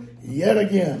Voldemort yet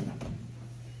again.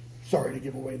 Sorry to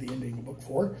give away the ending of book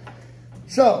 4.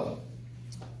 So,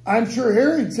 I'm sure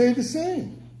Harry'd say the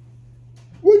same.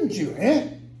 Wouldn't you, eh?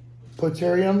 Puts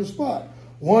Harry on the spot.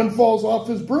 One falls off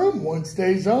his broom, one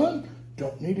stays on.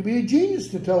 Don't need to be a genius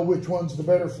to tell which one's the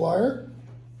better flyer.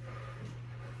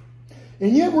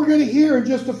 And yet we're going to hear in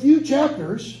just a few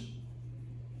chapters,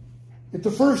 at the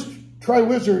first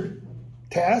Triwizard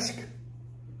task,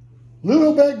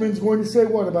 Ludo Bagman's going to say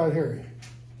what about Harry?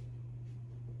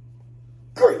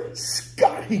 Great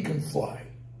Scott, he can fly.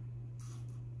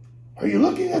 Are you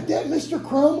looking at that, Mr.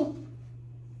 Crumb?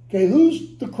 Okay,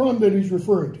 who's the Crumb that he's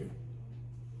referring to?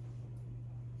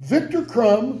 Victor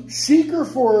Crumb, seeker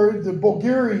for the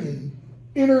Bulgarian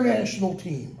international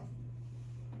team.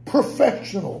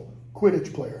 Professional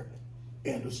Quidditch player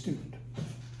and a student.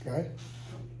 Okay?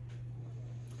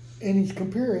 And he's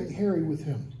comparing Harry with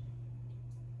him.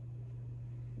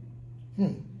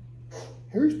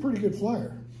 Harry's a pretty good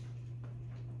flyer.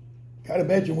 Gotta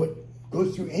imagine what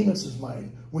goes through Amos's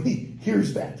mind when he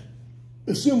hears that,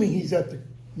 assuming he's at the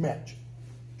match.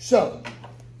 So,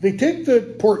 they take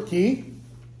the port key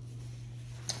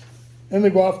and they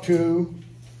go off to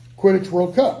Quidditch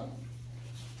World Cup.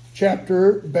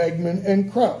 Chapter Bagman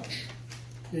and Crouch.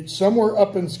 It's somewhere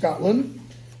up in Scotland,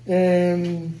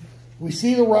 and we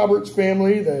see the Roberts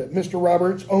family. Mr.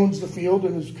 Roberts owns the field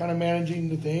and is kind of managing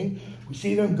the thing. We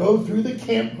see them go through the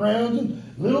campgrounds and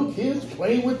little kids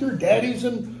playing with their daddies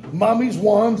and mommy's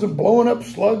wands and blowing up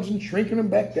slugs and shrinking them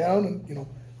back down and, you know,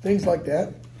 things like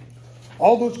that.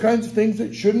 All those kinds of things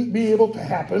that shouldn't be able to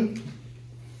happen.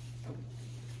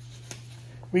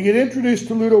 We get introduced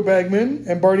to Ludo Bagman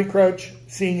and Barty Crouch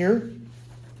Sr.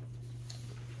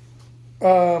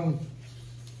 I'm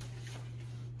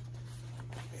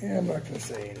not going to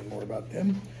say any more about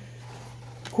them.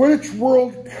 Quidditch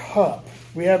World Cup.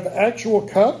 We have the actual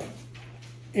cup,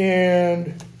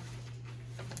 and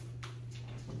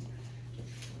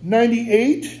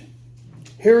 98,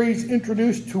 Harry's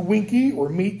introduced to Winky, or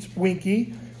meets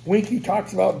Winky. Winky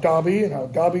talks about Dobby and how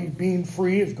Dobby being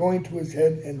free is going to his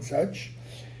head and such.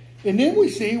 And then we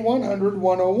see 100,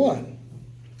 101.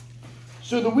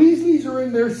 So the Weasleys are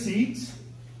in their seats,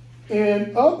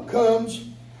 and up comes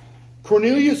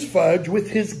Cornelius Fudge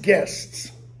with his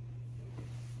guests,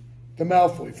 the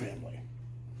Malfoy family.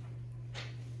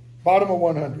 Bottom of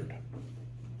 100.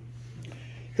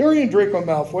 Harry and Draco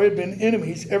Malfoy had been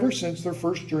enemies ever since their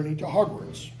first journey to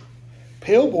Hogwarts.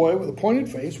 Pale boy with a pointed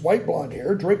face, white blonde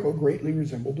hair, Draco greatly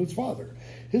resembled his father.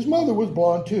 His mother was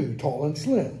blonde too, tall and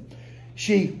slim.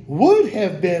 She would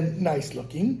have been nice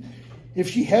looking if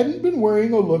she hadn't been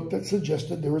wearing a look that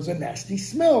suggested there was a nasty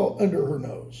smell under her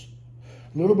nose.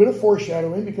 A little bit of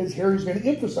foreshadowing because Harry's going to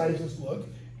emphasize this look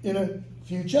in a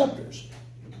few chapters.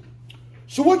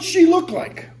 So what's she look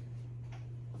like?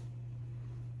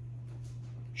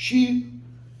 She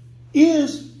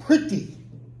is pretty,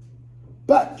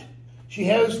 but she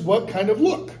has what kind of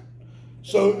look?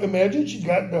 So imagine she's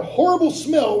got the horrible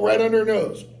smell right on her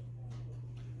nose.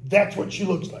 That's what she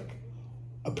looks like,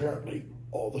 apparently,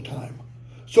 all the time.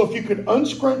 So if you could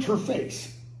unscrunch her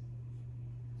face,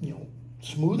 you know,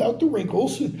 smooth out the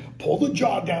wrinkles, pull the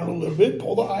jaw down a little bit,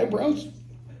 pull the eyebrows,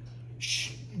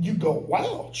 you go,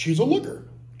 wow, she's a looker,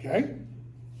 okay?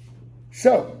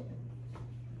 So,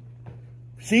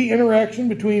 see interaction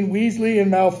between Weasley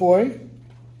and Malfoy.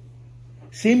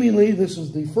 Seemingly, this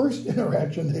is the first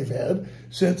interaction they've had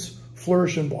since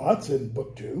Flourish and Blots in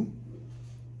Book 2.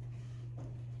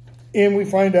 And we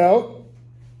find out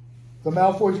the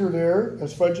Malfoys are there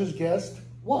as Fudge's guest.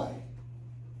 Why?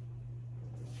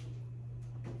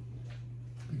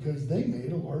 Because they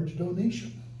made a large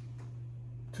donation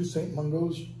to St.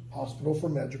 Mungo's Hospital for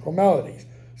Magical Maladies.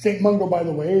 St. Mungo, by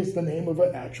the way, is the name of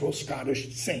an actual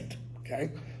Scottish saint.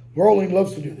 Okay? Rowling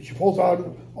loves to do this. She pulls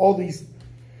out all these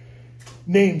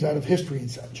names out of history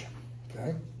and such.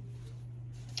 Okay.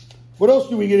 What else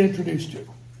do we get introduced to?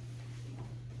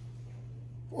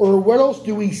 Or what else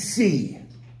do we see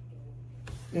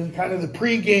in kind of the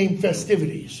pre-game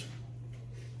festivities?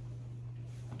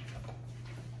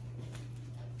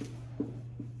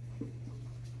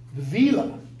 The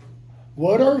villa.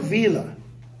 What are villa?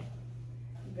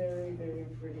 Very, very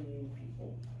pretty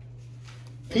people.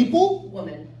 People?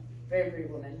 Women. Very pretty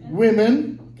women.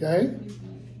 Women. Okay.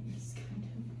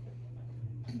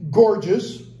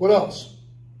 Gorgeous. What else?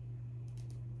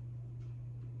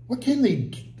 What can they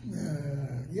do?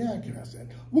 Yeah, I can ask that.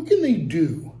 What can they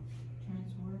do?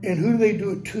 And who do they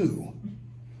do it to?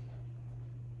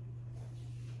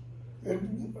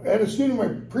 And I had a student in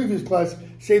my previous class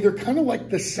say they're kind of like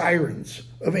the sirens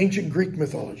of ancient Greek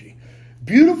mythology.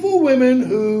 Beautiful women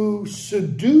who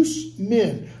seduce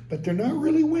men, but they're not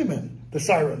really women. The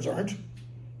sirens aren't.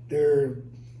 They're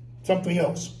something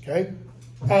else, okay?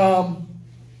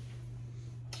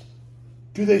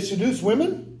 Do they seduce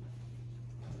women?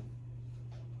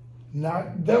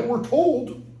 Not that we're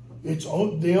told.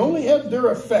 They only have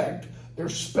their effect, their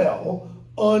spell,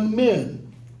 on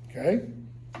men. Okay?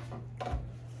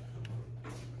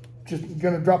 Just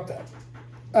going to drop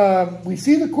that. We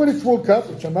see the Quidditch World Cup,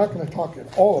 which I'm not going to talk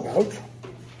at all about.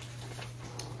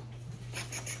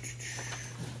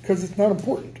 Because it's not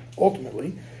important,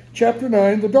 ultimately. Chapter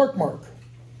 9, the Dark Mark.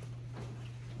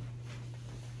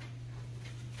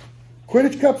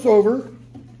 Quidditch Cup's over.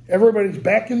 Everybody's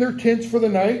back in their tents for the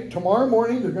night. Tomorrow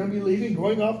morning, they're going to be leaving,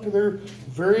 going off to their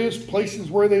various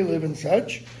places where they live and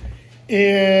such.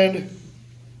 And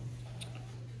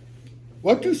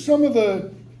what do some of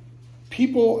the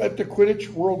people at the Quidditch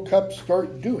World Cup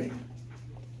start doing?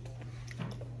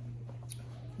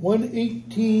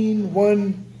 118,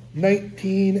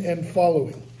 119, and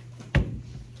following.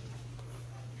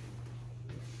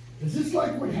 Is this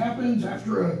like what happens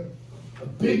after a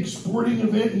big sporting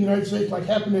event in the United States, like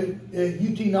happened at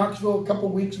UT Knoxville a couple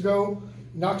of weeks ago?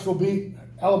 Knoxville beat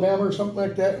Alabama or something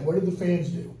like that. And what did the fans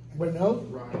do? Anybody know?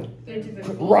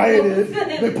 Rioted.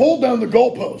 They pulled down the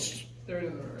goalposts.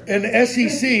 And the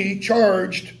SEC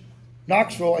charged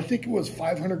Knoxville, I think it was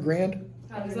 $500,000.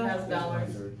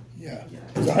 $100,000. Yeah.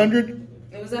 It was 100?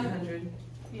 It was 100.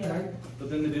 Yeah. But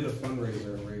then they did a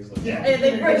fundraiser and raised like Yeah. And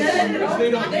they Which they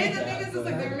don't The need thing that, is, but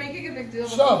like, they were making a big deal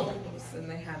about So- the goalposts, and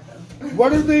they had them.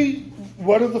 What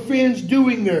are the fans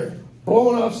doing there?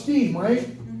 Blowing off steam, right?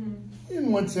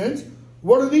 In one sense.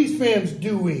 What are these fans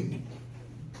doing?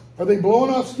 Are they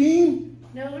blowing off steam?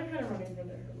 No, they're kind of running for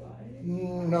their lives.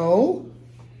 No.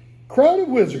 Crowd of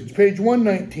wizards, page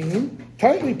 119,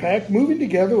 tightly packed, moving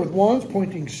together with wands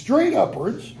pointing straight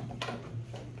upwards,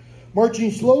 marching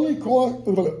slowly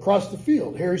across the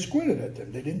field. Harry squinted at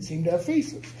them. They didn't seem to have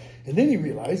faces. And then he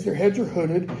realized their heads are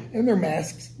hooded and their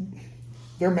masks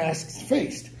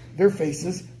faced. Their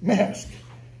faces masked.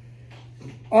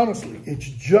 Honestly, it's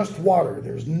just water.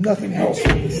 There's nothing else.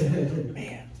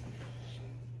 Man.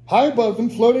 High above them,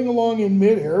 floating along in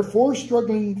midair, 4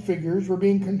 struggling figures were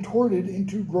being contorted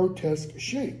into grotesque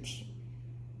shapes.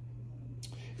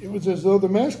 It was as though the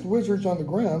masked wizards on the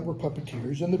ground were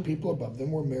puppeteers and the people above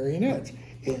them were marionettes.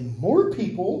 And more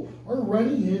people are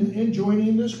running in and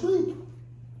joining this group.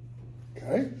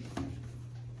 Okay?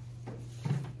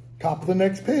 Top of the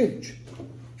next page.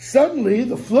 Suddenly,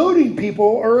 the floating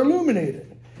people are illuminated.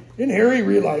 And Harry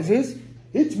realizes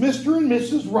it's Mr. and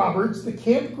Mrs. Roberts, the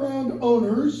campground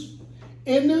owners,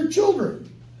 and their children.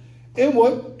 And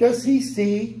what does he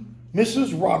see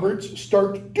Mrs. Roberts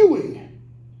start doing?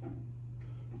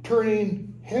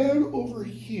 Turning head over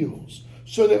heels,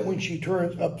 so that when she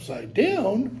turns upside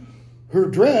down, her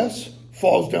dress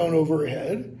falls down over her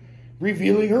head,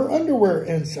 revealing her underwear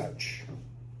and such.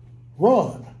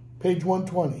 Ron, page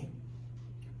 120.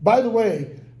 By the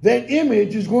way, that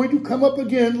image is going to come up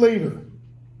again later,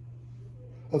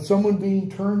 of someone being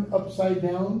turned upside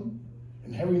down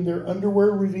and having their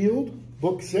underwear revealed.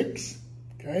 Book 6,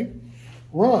 okay?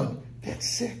 Ron, that's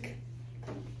sick.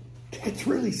 That's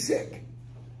really sick.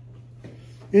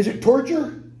 Is it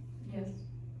torture? Yes.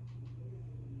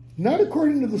 Not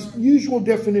according to the usual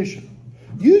definition.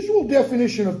 Usual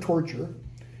definition of torture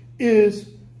is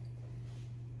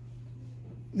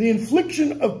the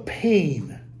infliction of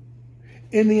pain.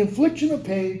 And the infliction of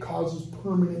pain causes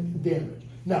permanent damage.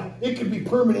 Now, it could be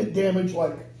permanent damage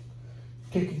like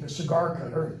taking a cigar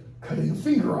cutter and cutting a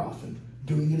finger off and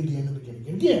doing it again and again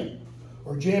and again.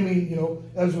 Or jamming,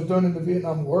 as was done in the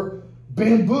Vietnam War,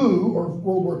 bamboo, or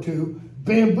World War II,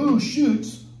 bamboo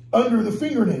shoots under the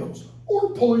fingernails,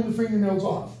 or pulling the fingernails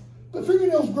off. The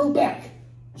fingernails grow back,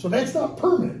 so that's not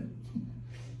permanent.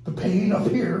 The the pain up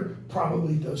here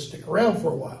probably does stick around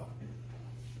for a while.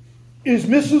 Is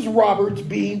Mrs. Roberts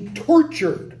being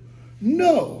tortured?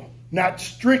 No, not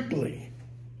strictly.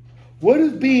 What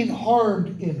is being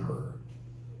harmed in her?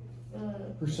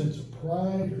 Her sense of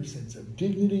pride, her sense of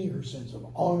dignity, her sense of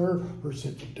honor, her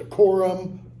sense of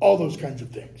decorum, all those kinds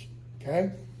of things.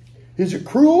 Okay? Is it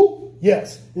cruel?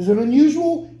 Yes. Is it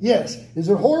unusual? Yes. Is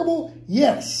it horrible?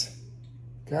 Yes.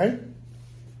 Okay?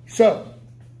 So,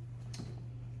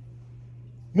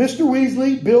 Mr.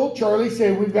 Weasley, Bill, Charlie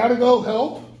say, we've got to go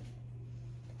help.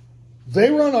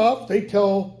 They run off. They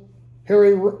tell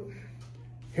Harry,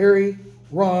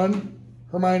 Ron,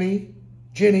 Hermione,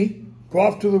 Ginny, go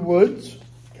off to the woods.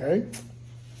 Okay?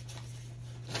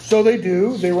 So they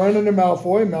do. They run into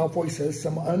Malfoy. Malfoy says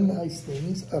some unnice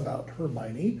things about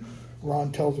Hermione.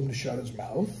 Ron tells him to shut his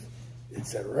mouth,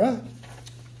 etc.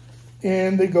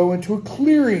 And they go into a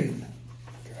clearing.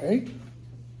 Okay?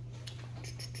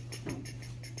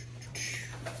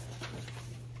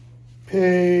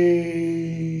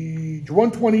 Page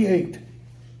 128.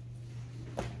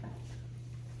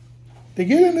 They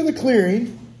get into the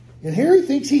clearing, and Harry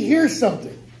thinks he hears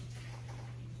something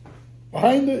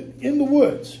in the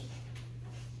woods.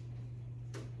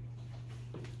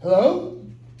 Hello?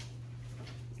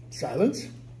 Silence.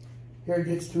 Harry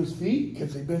gets to his feet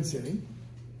because they've been sitting.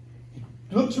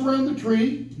 He looks around the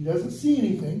tree. He doesn't see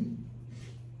anything.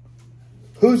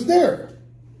 Who's there?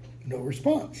 No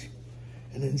response.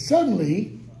 And then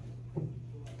suddenly,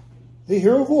 they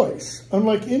hear a voice.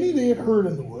 Unlike any they had heard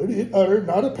in the wood, it uttered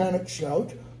not a panicked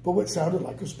shout, but what sounded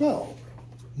like a spell.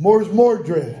 Mors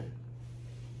Mordre.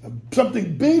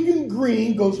 Something big and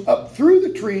green goes up through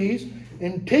the trees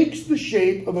and takes the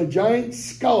shape of a giant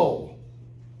skull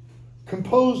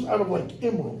composed out of like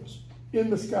emeralds in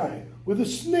the sky with a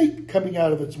snake coming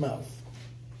out of its mouth.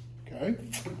 Okay?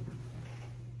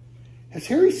 Has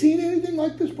Harry seen anything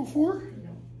like this before?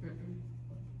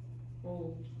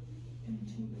 Oh.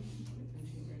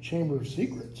 Chamber of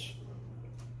Secrets.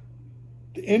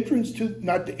 The entrance to,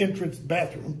 not the entrance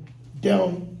bathroom,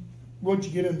 down once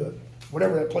you get into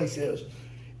whatever that place is.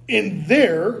 In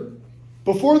there,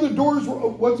 before the doors were,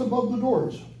 what's above the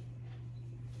doors?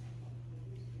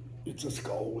 It's a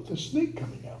skull with a snake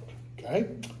coming out.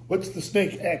 Okay? What's the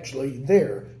snake actually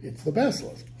there? It's the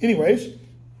basilisk. Anyways,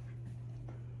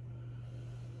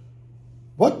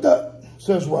 what the,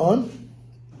 says Ron,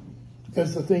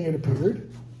 as the thing had appeared.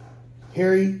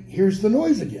 Harry hears the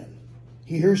noise again.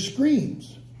 He hears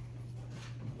screams.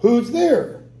 Who's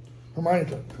there?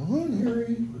 Hermione's like, come on,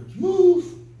 Harry, let's move.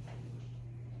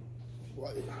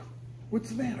 What's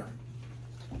the matter?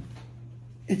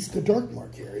 It's the dark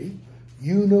mark, Harry.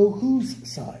 You know whose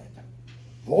sign?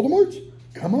 Voldemort's?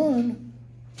 Come on.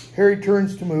 Harry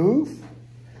turns to move,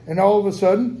 and all of a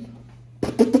sudden,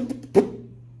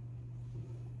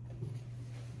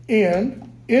 and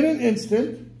in an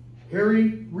instant,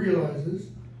 Harry realizes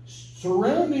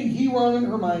surrounding he, Ron, and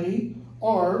Hermione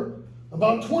are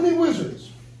about 20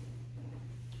 wizards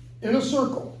in a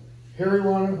circle. Harry,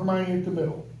 Ron, and Hermione at the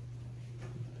middle.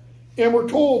 And we're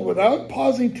told, without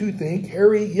pausing to think,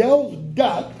 Harry yells,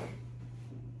 "Duck!"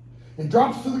 and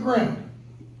drops to the ground.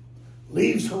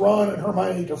 Leaves Ron and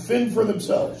Hermione to fend for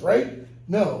themselves, right?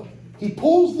 No. He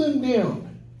pulls them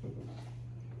down.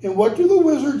 And what do the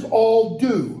wizards all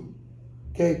do?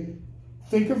 Okay,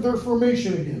 think of their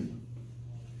formation again.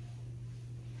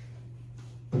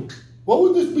 What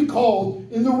would this be called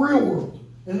in the real world?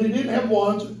 And they didn't have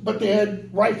wands, but they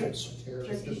had rifles.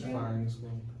 Terrorist attack. Firing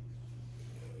squad.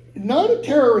 Not a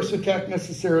terrorist attack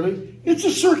necessarily. It's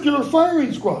a circular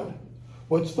firing squad.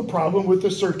 What's the problem with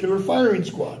the circular firing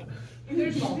squad?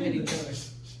 There's all many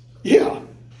choices. Yeah.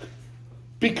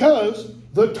 Because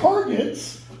the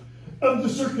targets of the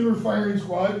circular firing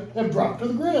squad have dropped to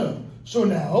the ground. So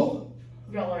now,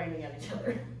 Y'all are aiming at each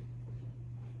other.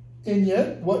 and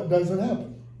yet, what doesn't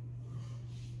happen?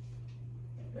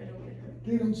 They don't get hurt.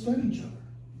 They don't stun each other.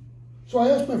 So I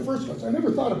asked my first class. I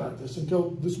never thought about this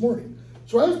until this morning.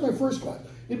 So I asked my first class.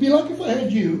 It'd be like if I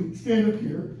had you stand up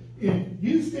here, and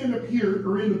you stand up here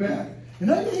or in the back,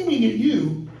 and I'm aiming at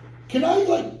you. Can I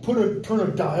like turn a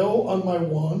dial on my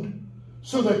wand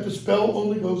so that the spell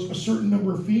only goes a certain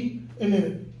number of feet and then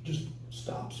it just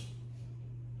stops?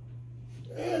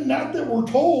 And not that we're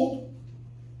told.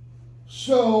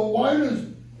 So why does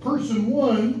person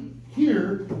 1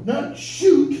 here not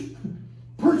shoot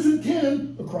person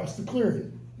 10 across the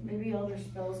clearing? Maybe all their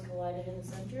spells collided in the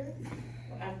center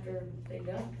after they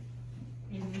ducked.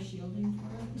 Maybe they're shielding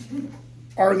for it.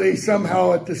 Are they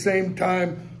somehow at the same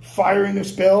time firing a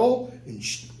spell and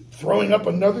throwing up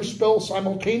another spell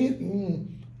simultaneously?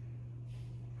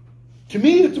 To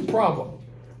me, it's a problem.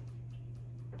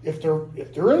 If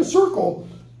they're in a circle,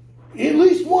 at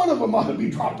least one of them ought to be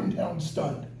dropping down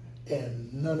stunned.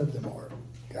 And none of them are.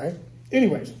 Okay?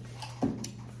 Anyways.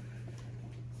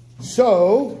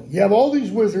 So, you have all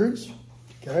these wizards.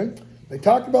 Okay? They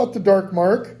talk about the dark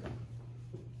mark.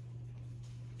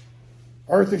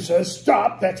 Arthur says,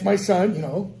 stop, that's my son, you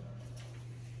know.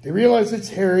 They realize it's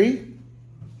Harry.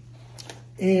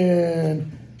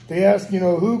 And they ask, you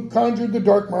know, who conjured the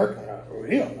dark mark?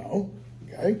 We don't know.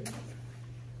 Okay?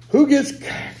 Who gets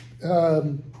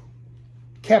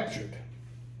captured?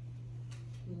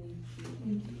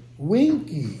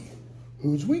 Winky.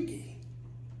 Who's Winky?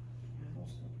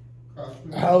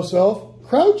 House elf.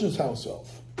 Crouch's house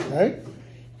elf. Right?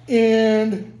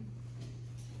 And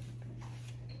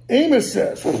Amos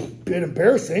says, bit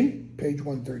embarrassing, page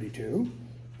 132.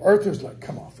 Arthur's like,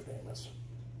 come off it, Amos.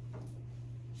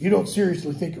 You don't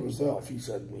seriously think it was the elf. He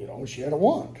said, you know, she had a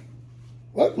wand.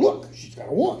 What? Look, she's got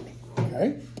a wand.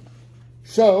 Okay?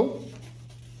 So,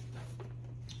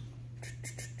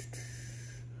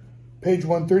 page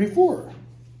 134.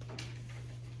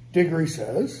 Diggory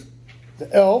says,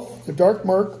 the elf, the dark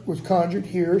mark, was conjured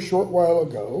here a short while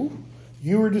ago.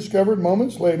 You were discovered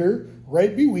moments later,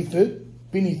 right beneath it,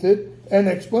 an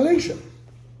explanation.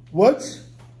 What's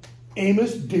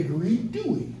Amos Diggory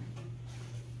doing?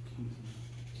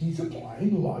 He's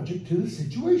applying logic to the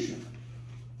situation.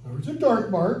 There's a dark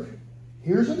mark.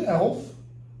 Here's an elf.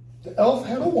 The elf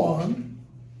had a wand.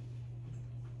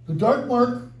 The dark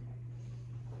mark,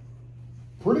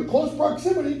 pretty close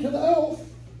proximity to the elf.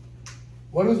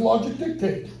 What does logic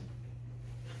dictate?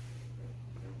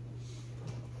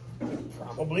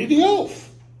 Probably the elf.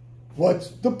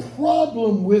 What's the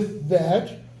problem with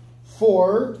that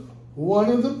for one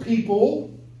of the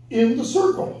people in the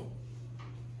circle?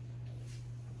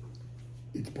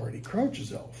 It's Barty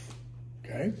Crouch's elf.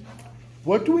 Okay?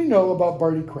 What do we know about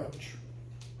Barty Crouch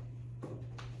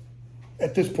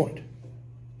at this point?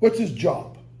 What's his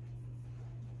job?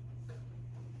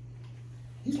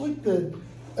 He's like the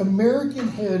American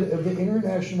head of the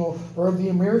International, or of the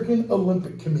American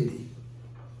Olympic Committee.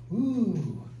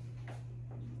 Ooh.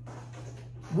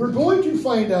 We're going to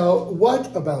find out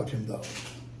what about him, though.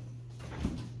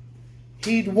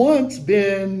 He'd once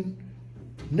been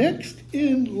next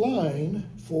in line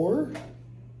for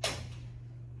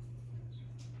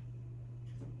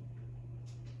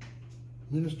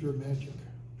Minister of Magic.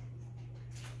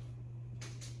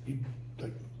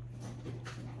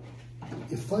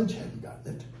 If Fudge hadn't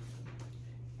gotten it,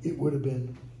 it would have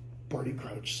been Barty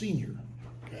Crouch Sr.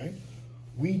 Okay?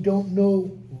 We don't know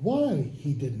why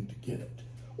he didn't get it,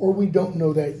 or we don't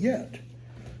know that yet.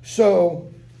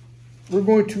 So we're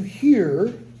going to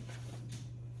hear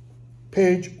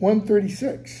page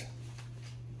 136.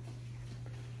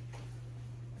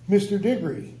 Mr.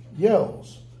 Diggory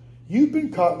yells, you've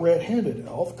been caught red-handed,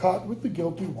 elf, caught with the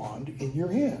guilty wand in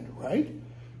your hand, right?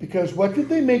 Because what did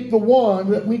they make the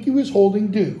wand that Winky was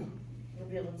holding do?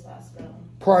 Reveal its last spell.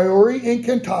 Priori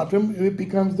Incantatem, it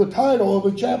becomes the title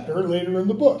of a chapter later in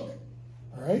the book.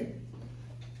 All right?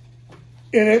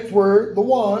 And it's where the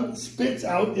wand spits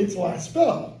out its last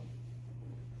spell.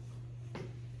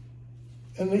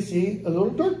 And they see a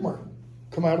little dark mark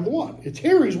come out of the wand. It's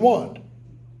Harry's wand.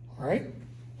 All right?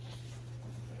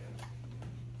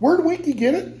 Where did Winky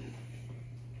get it?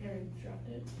 Harry dropped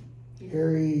it.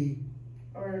 Harry...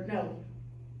 Or no.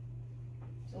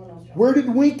 Someone else dropped it. Where did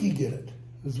Winky get it?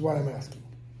 This is what I'm asking.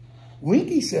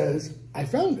 Winky says, I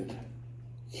found it.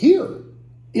 Here,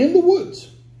 in the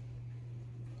woods.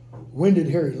 When did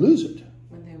Harry lose it?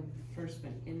 When they first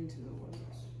went into the woods.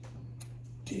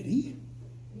 Did he?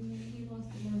 He lost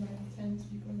it more by sense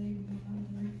before they even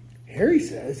found it. Harry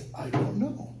says, I don't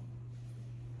know.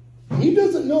 He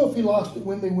doesn't know if he lost it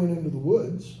when they went into the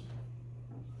woods.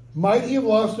 Might he have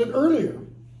lost it earlier,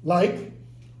 like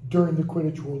during the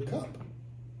Quidditch World Cup?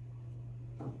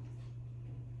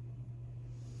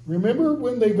 Remember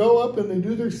when they go up and they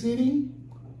do their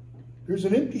seating? There's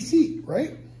an empty seat,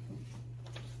 right?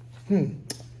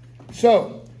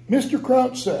 So, Mr.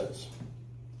 Crouch says,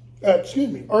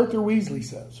 Arthur Weasley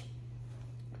says,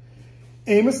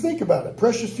 Amos, think about it.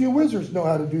 Precious few wizards know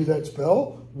how to do that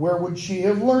spell. Where would she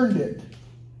have learned it?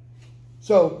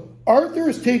 So, Arthur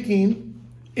is taking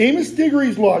Amos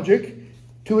Diggory's logic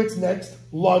to its next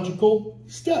logical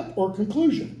step or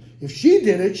conclusion. If she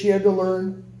did it, she had to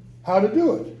learn how to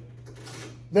do it.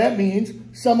 That means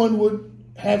someone would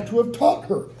have to have taught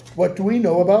her. What do we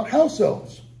know about house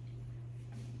elves?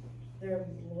 They're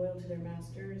loyal to their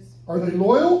masters. Are they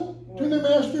loyal to their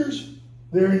masters?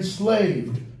 They're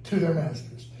enslaved to their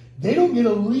masters. They don't get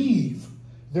to leave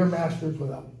their masters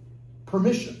without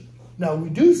permission. Now, we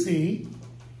do see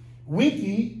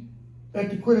Winky at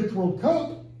the Quidditch World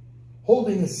Cup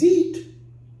holding a seat,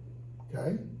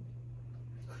 okay,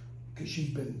 because she's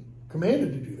been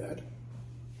commanded to do that.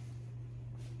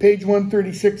 Page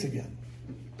 136 again.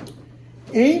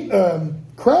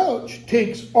 Crouch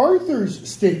takes Arthur's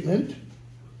statement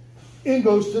and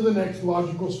goes to the next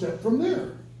logical step from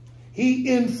there. He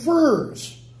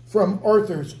infers from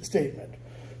Arthur's statement.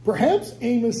 Perhaps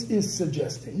Amos is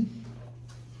suggesting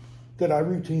that I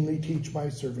routinely teach my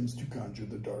servants to conjure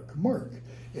the dark mark.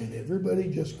 And everybody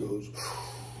just goes,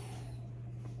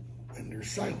 and there's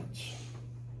silence.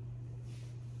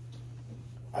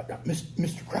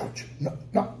 Mr. Crouch,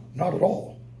 not at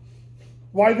all.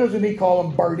 Why doesn't he call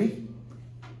him Barty?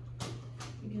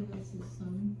 Because that's his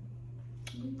son,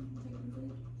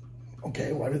 technically.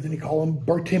 Okay, why doesn't he call him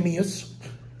Bartimaeus?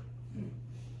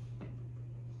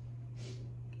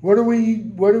 What are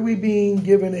we being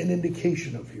given an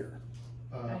indication of here?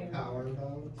 Power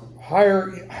imbalance.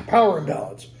 Power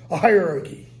imbalance, a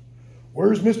hierarchy.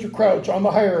 Where's Mr. Crouch on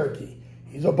the hierarchy?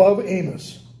 He's above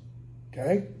Amos.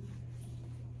 Okay?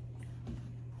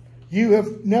 You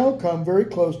have now come very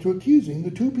close to accusing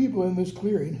the two people in this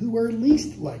clearing who are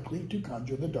least likely to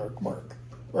conjure the dark mark,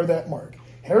 or that mark.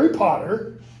 Harry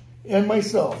Potter and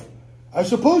myself. I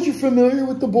suppose you're familiar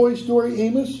with the boy's story,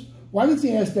 Amos? Why does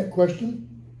he ask that question?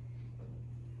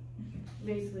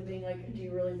 Basically being like, do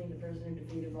you really think the person who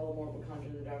defeated Voldemort will conjure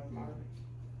the dark mark?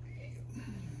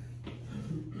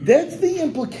 That's the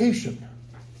implication.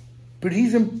 But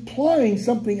he's implying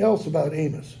something else about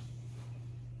Amos.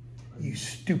 You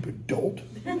stupid dolt.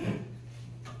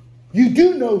 You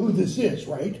do know who this is,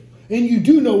 right? And you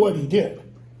do know what he did.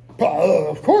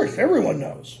 Of course, everyone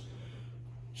knows.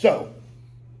 So,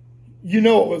 you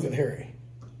know it wasn't Harry.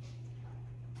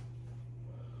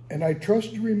 And I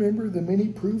trust you remember the many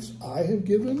proofs I have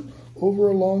given over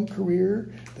a long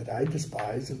career that I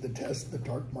despise and detest the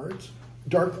dark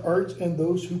arts and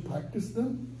those who practice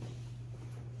them.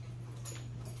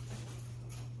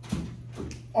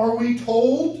 Are we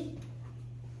told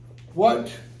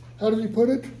what, how did he put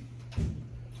it?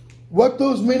 What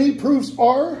those many proofs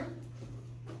are?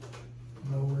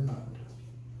 No, we're not.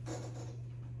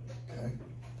 Okay.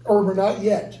 Or we're not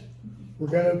yet. We're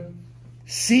going to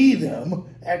see them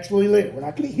actually later. We're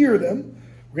not going to hear them.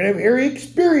 We're going to have Harry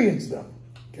experience them.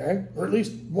 Okay? Or at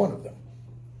least one of them.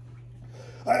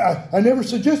 I never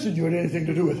suggested you had anything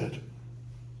to do with it.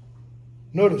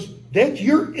 Notice, that's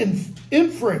your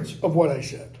inference of what I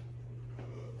said.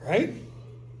 Right? I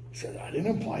said, I didn't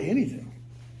imply anything.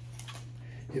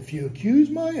 If you accuse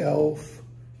my elf,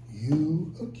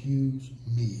 you accuse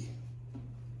me.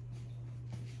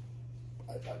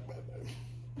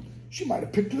 She might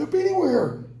have picked it up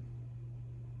anywhere.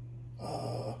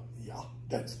 Yeah,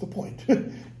 that's the point.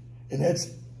 And that's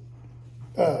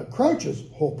Crouch's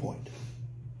whole point.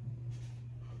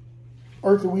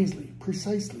 Arthur Weasley,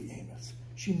 precisely, Amos.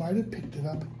 She might have picked it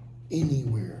up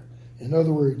anywhere. In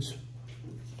other words,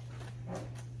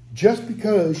 just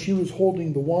because she was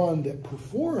holding the wand that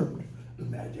performed the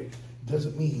magic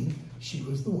doesn't mean she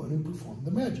was the one who performed the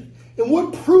magic. And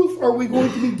what proof are we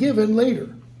going to be given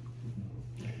later?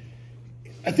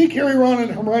 I think Harry, Ron, and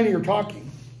Hermione are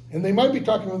talking, and they might be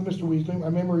talking with Mr. Weasley.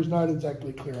 My memory is not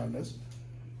exactly clear on this.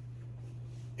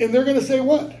 And they're going to say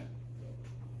what?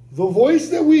 The voice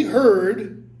that we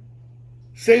heard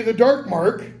say the dark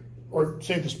mark, or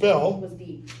say the spell, It was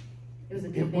deep.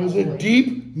 it was a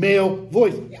deep male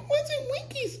voice. It wasn't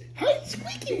Winky's high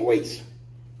squeaky voice.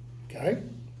 Okay?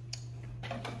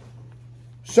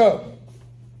 So,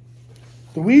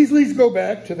 the Weasleys go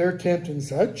back to their tent and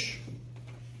such.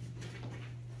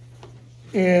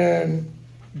 And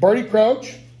Barty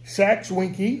Crouch sacks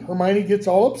Winky. Hermione gets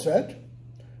all upset.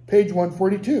 Page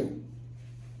 142.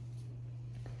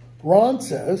 Ron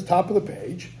says, top of the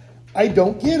page, I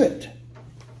don't get it.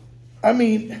 I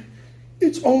mean,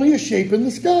 it's only a shape in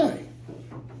the sky.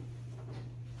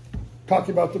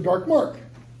 Talking about the dark mark.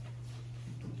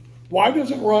 Why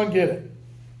doesn't Ron get it?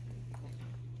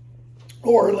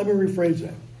 Or let me rephrase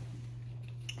that.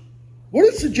 What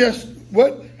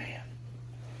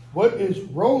is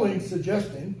Rowling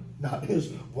suggesting?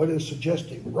 What is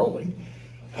suggesting Rowling?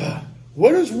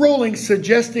 What is Rowling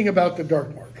suggesting about the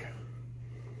dark mark?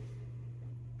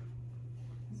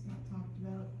 It's not talked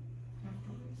about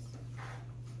afterwards.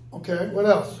 Okay, what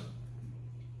else?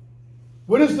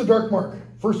 What is the dark mark?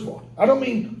 First of all, I don't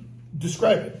mean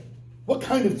describe it. What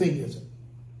kind of thing is it?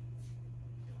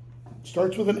 It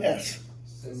starts with an S.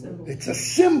 Symbol. It's a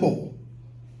symbol.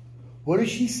 What is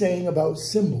she saying about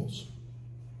symbols?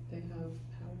 They have power.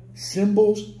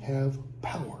 Symbols have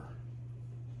power.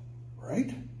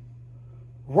 Right?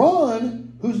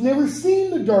 Ron who's never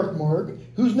seen the dark mark,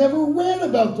 who's never read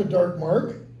about the dark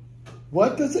mark,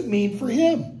 what does it mean for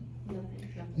him?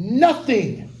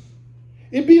 Nothing.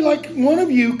 It'd be like one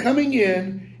of you coming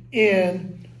in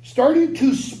and starting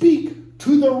to speak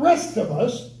to the rest of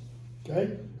us.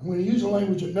 Okay? I'm going to use a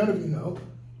language that none of you know,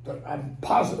 but I'm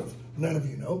positive none of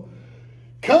you know.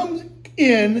 Comes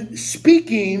in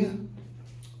speaking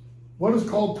what is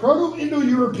called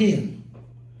Proto-Indo-European.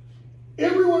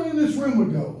 Everyone in this room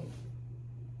would go,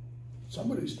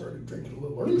 somebody started drinking a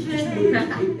little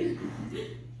early.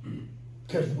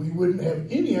 Because we wouldn't have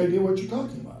any idea what you're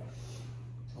talking about.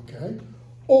 Okay?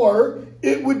 Or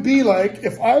it would be like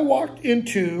if I walked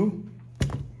into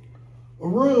a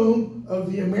room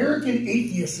of the American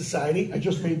Atheist Society, I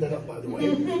just made that up by the way,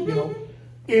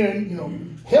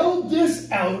 and held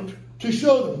this out to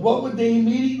show them, what would they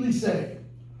immediately say?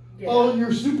 Yeah. Oh,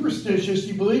 you're superstitious,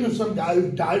 you believe in some guy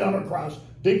who died on a cross,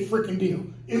 big freaking deal.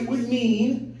 It would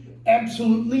mean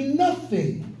absolutely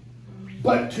nothing.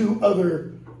 But to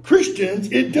other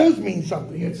Christians, it does mean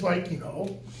something. It's like,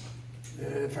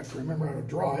 if I can remember how to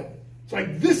draw it, it's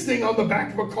like this thing on the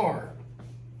back of a car.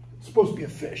 It's supposed to be a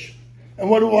fish. And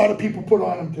what do a lot of people put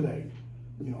on them today?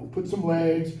 Put some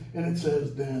legs, and it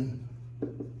says then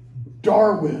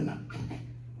Darwin.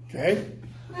 Okay?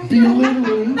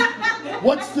 Belittling.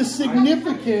 What's the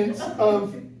significance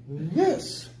of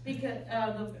this? Because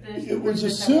it was a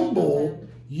symbol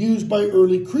used by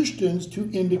early Christians to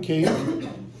indicate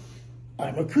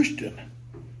I'm a Christian.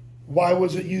 Why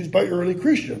was it used by early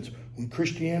Christians? When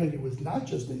Christianity was not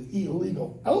just an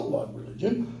illegal outlawed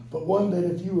religion, but one that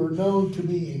if you were known to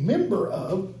be a member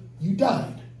of, you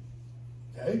died.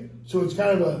 Okay? So it's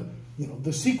kind of a,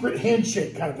 the secret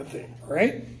handshake kind of a thing, all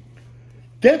right?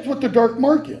 That's what the dark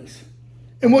mark is.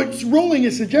 And what Rowling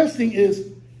is suggesting is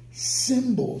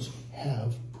symbols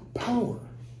have power.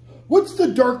 What's the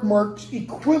dark mark's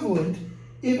equivalent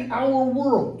in our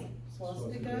world?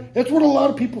 Swastika? That's what a lot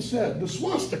of people said, the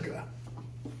swastika.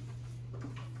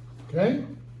 Okay?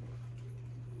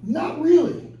 Not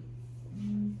really.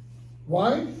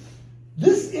 Why?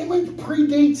 This image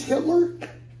predates Hitler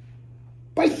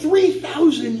by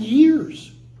 3,000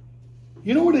 years.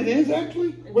 You know what it is,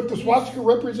 actually? What the swastika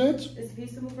represents? Is it a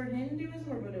symbol for Hinduism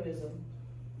or Buddhism?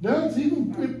 No,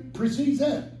 it precedes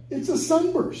that. It's a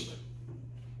sunburst.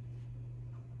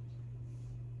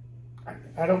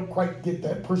 I don't quite get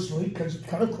that personally because it's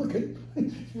kind of crooked.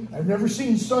 I've never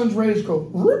seen sun's rays go,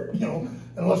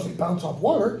 unless they bounce off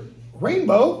water.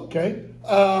 Rainbow, okay.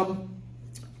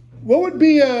 What would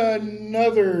be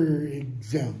another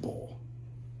example?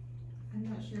 I'm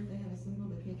not sure if they have a symbol,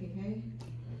 the KKK.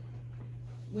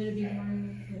 Would it be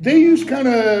more? They use kind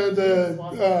of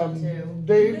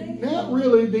not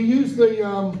really. They use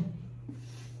the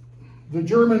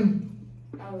German,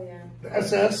 the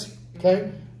SS,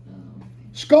 okay.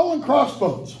 Skull and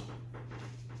crossbones.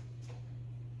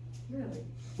 Really?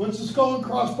 What's the skull and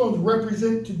crossbones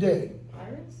represent today?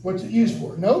 Pirates? What's it used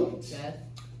for? No? Death.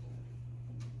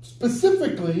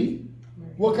 Specifically,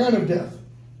 what kind of death?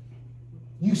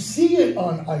 You see it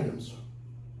on items.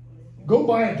 Go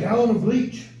buy a gallon of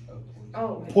bleach.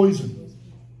 Oh. Poison.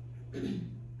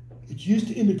 It's used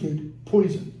to indicate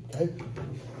poison. Okay?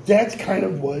 That's kind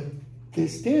of what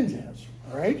this stands as.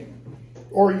 All right?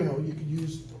 Or, you could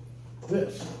use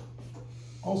this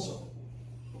also.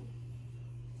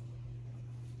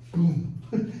 Boom.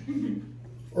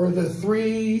 Or the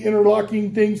 3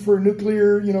 interlocking things for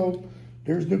nuclear,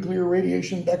 there's nuclear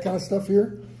radiation, that kind of stuff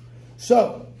here.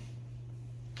 So,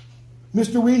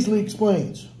 Mr. Weasley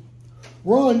explains,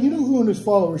 Ron, who and his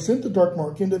followers sent the dark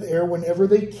mark into the air whenever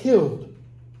they killed.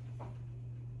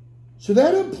 So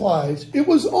that implies it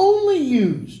was only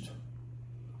used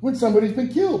when somebody's been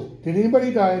killed. Did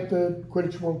anybody die at the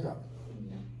Quidditch World Cup?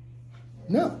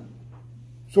 No.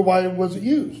 So why was it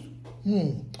used?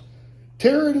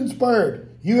 Terror inspired.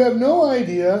 You have no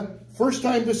idea. First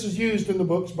time this is used in the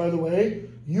books, by the way.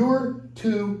 You're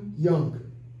too young.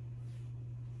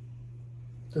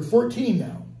 They're 14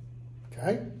 now.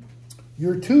 Okay?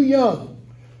 You're too young.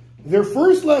 Their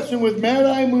first lesson with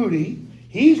Mad-Eye Moody,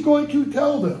 he's going to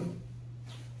tell them,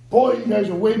 boy, you guys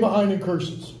are way behind in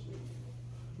curses.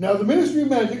 Now, the Ministry of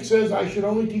Magic says I should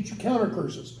only teach you counter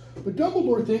curses. But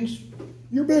Dumbledore thinks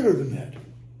you're better than that.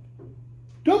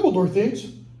 Dumbledore thinks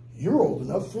you're old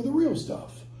enough for the real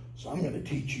stuff. So I'm going to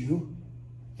teach you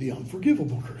the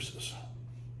unforgivable curses.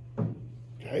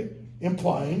 Okay?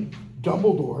 Implying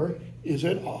Dumbledore is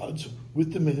at odds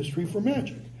with the Ministry for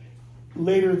Magic.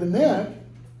 Later than that,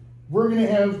 we're going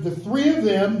to have the 3 of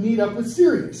them meet up with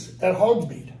Sirius at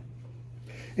Hogsmeade.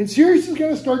 And Sirius is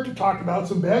going to start to talk about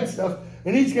some bad stuff,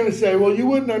 and he's going to say, well, you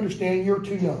wouldn't understand, you're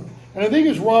too young. And I think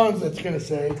it's Ron that's going to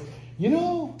say, you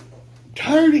know, I'm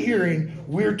tired of hearing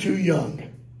we're too young.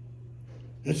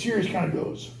 And Sirius kind of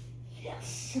goes,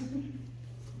 yes.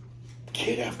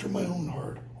 Kid after my own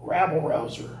heart. Rabble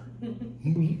rouser.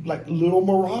 Like little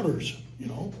marauders, you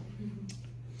know.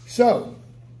 So,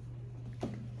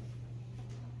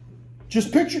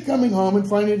 just picture coming home and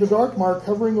finding the dark mark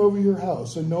hovering over your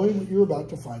house and knowing what you're about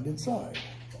to find inside.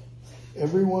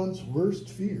 Everyone's worst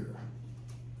fear.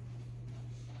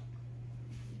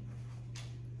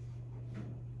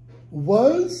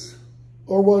 Was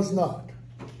or was not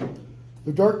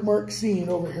the dark mark seen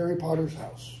over Harry Potter's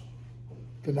house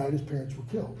the night his parents were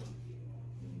killed?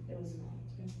 It was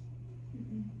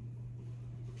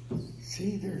not.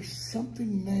 See, there's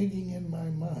something nagging in my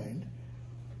mind.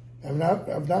 I've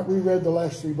not reread the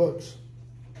last 3 books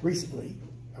recently.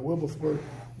 I will before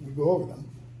we go over them.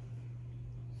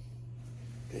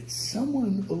 That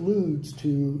someone alludes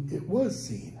to it was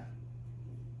seen.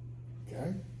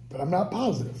 Okay? But I'm not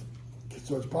positive.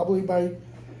 So it's probably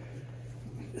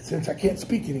since I can't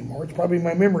speak anymore, it's probably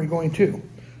my memory going too.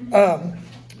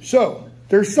 So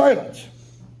there's silence.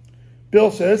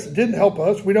 Bill says, it didn't help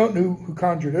us. We don't know who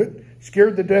conjured it.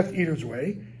 Scared the Death Eaters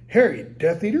away. Harry,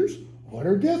 Death Eaters? What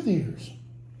are Death Eaters?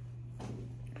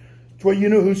 It's what you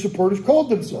know who supporters called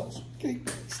themselves. Okay,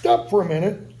 stop for a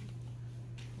minute.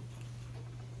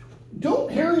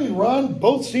 Don't Harry and Ron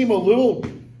both seem a little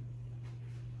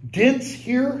dense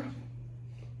here?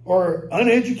 Or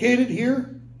uneducated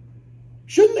here?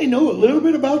 Shouldn't they know a little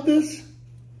bit about this?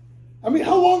 I mean,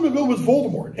 how long ago was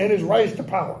Voldemort and his rise to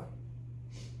power?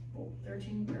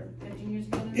 13 or 15 years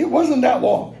ago now? It wasn't that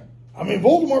long. I mean,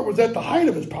 Voldemort was at the height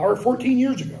of his power 14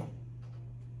 years ago.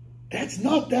 That's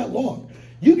not that long.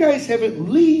 You guys have at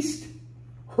least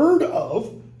heard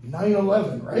of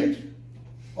 9/11, right?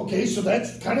 Okay, so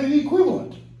that's kind of the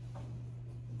equivalent.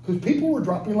 Because people were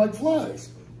dropping like flies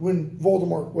when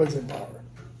Voldemort was in power.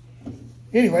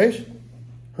 Anyways,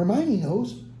 Hermione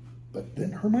knows, but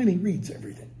then Hermione reads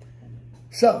everything.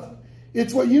 So,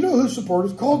 it's what you know who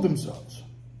supporters called themselves.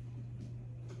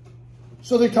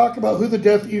 So they talk about who the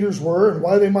Death Eaters were and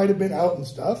why they might have been out and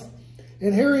stuff.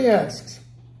 And Harry asks,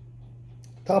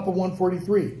 top of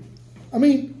 143, I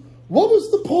mean, what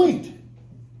was the point?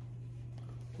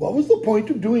 What was the point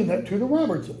of doing that to the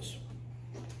Robertses?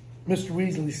 Mr.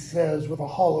 Weasley says with a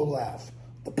hollow laugh,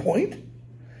 the point?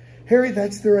 Harry,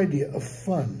 that's their idea of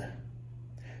fun.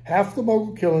 Half the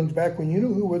Muggle killings back when you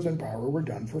know who was in power were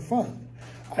done for fun.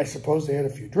 I suppose they had a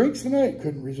few drinks tonight,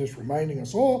 couldn't resist reminding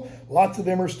us all, lots of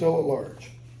them are still at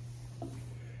large.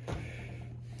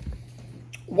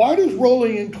 Why does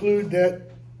Rowling include that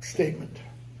statement?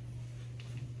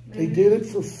 They did it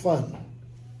for fun.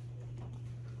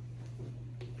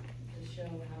 To show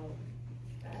how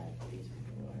bad these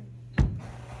people are.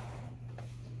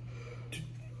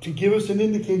 To give us an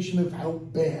indication of how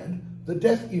bad the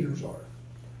Death Eaters are.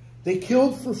 They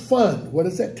killed for fun. What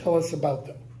does that tell us about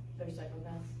them? They're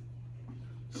psychopaths.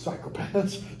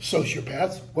 Psychopaths,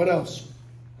 sociopaths, what else?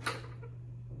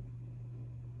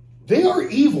 They are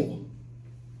evil.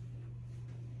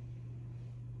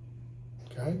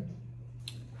 Okay?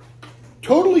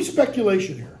 Totally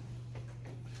speculation here.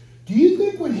 Do you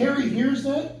think when Harry hears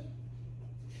that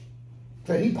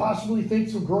he possibly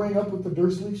thinks of growing up with the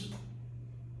Dursleys?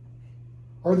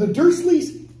 Are the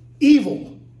Dursleys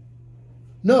evil?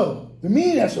 No, they're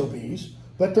mean SOBs,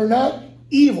 but they're not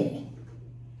evil.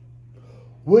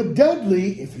 Would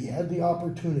Dudley, if he had the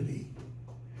opportunity,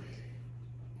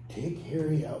 take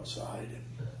Harry outside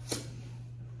and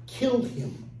kill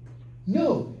him?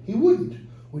 No, he wouldn't.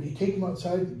 Would he take him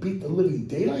outside and beat the living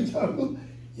daylights out of him?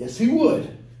 Yes, he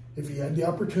would, if he had the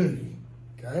opportunity.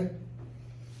 Okay?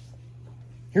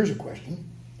 Here's a question.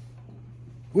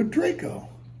 Would Draco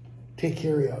take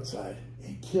Harry outside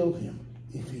and kill him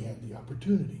if he had the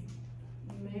opportunity?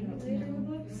 Maybe later in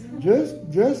the books.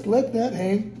 Just let that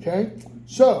hang, okay?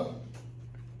 So,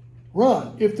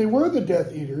 Ron, if they were the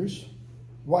Death Eaters,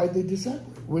 why'd they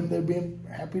disseparate? Wouldn't they have been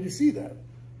happy to see that?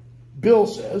 Bill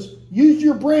says, use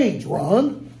your brains,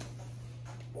 Ron.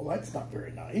 Well, that's not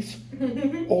very nice.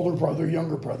 Older brother,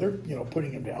 younger brother,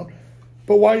 putting him down.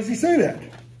 But why does he say that?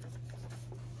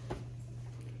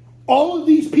 All of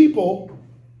these people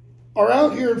are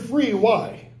out here and free.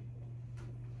 Why?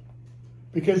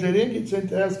 Because they didn't get sent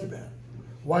to Azkaban.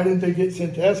 Why didn't they get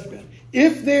sent to Azkaban?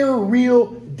 If they're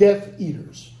real Death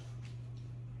Eaters,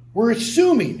 we're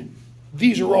assuming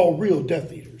these are all real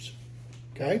Death Eaters.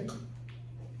 Okay?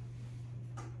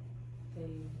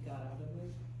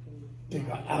 They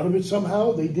got out of it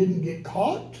somehow. They didn't get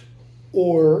caught.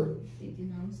 Or They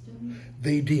denounced him.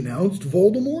 they denounced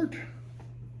Voldemort.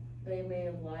 they may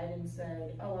have lied and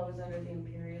said, oh, I was under the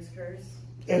Imperious curse.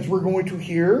 As we're going to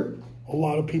hear, a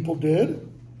lot of people did.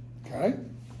 Okay?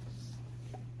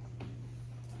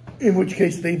 In which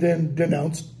case they then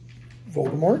denounced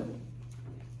Voldemort,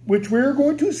 which we're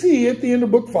going to see at the end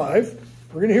of book 5.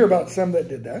 We're going to hear about some that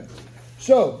did that.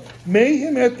 So,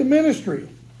 mayhem at the ministry.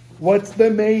 What's the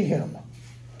mayhem?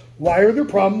 Why are there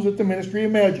problems with the Ministry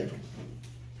of Magic?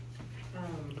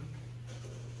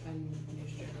 A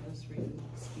news journalist, Rita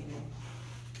Skeeter.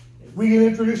 We get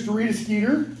introduced to Rita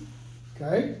Skeeter.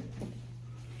 Okay.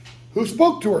 Who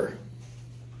spoke to her?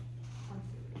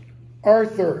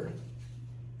 Arthur.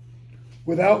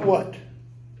 Without what?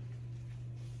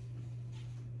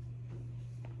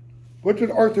 What did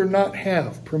Arthur not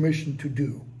have permission to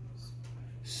do?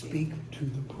 Speak to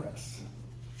the press.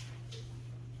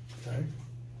 Okay.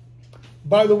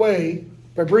 By the way,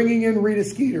 by bringing in Rita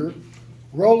Skeeter,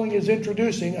 Rowling is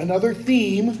introducing another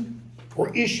theme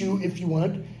or issue, if you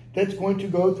want, that's going to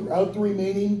go throughout the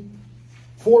remaining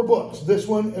 4 books, this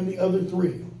one and the other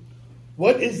 3.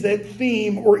 What is that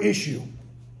theme or issue?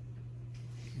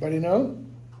 Anybody know?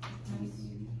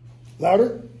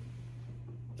 Louder?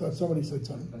 Thought somebody said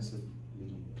something. I said,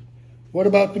 What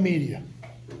about the media?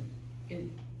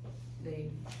 They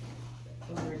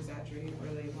over-exaggerate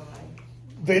or they lie.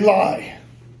 They lie.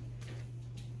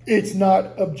 It's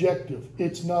not objective.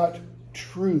 It's not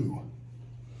true.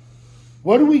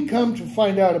 What do we come to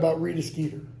find out about Rita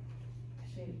Skeeter?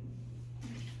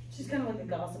 She's kind of like a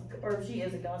gossip, or she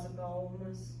is a gossip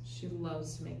columnist. She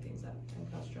loves to make things up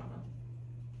and cause drama.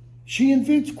 She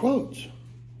invents quotes.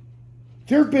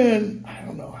 There have been, I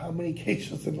don't know how many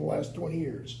cases in the last 20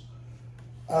 years.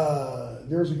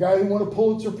 There's a guy who won a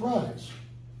Pulitzer Prize.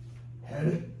 Had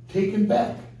it taken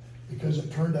back because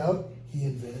it turned out he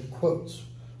invented quotes.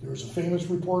 There was a famous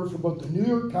reporter for both the New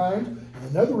York Times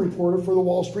and another reporter for the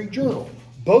Wall Street Journal.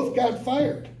 Both got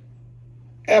fired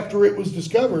after it was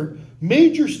discovered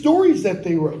major stories that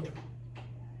they wrote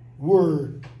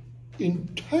were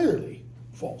entirely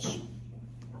false.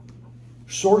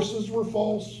 Sources were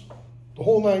false, the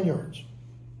whole 9 yards.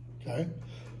 Okay?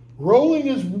 Rowling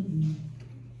is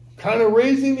kind of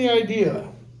raising the idea.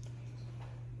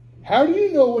 How do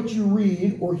you know what you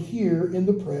read or hear in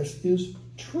the press is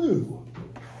true?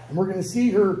 And we're going to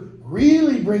see her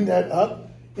really bring that up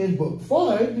in book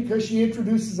 5 because she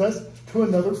introduces us to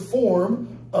another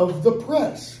form of the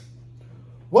press.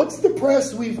 What's the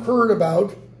press we've heard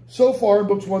about so far in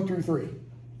books 1 through 3?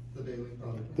 The Daily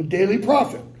Prophet. The Daily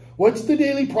Prophet. What's the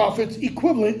Daily Prophet's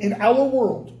equivalent in our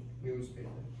world? Newspaper.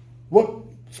 What?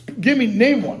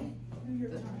 Name one.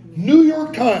 New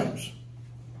York Times,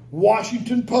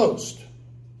 Washington Post,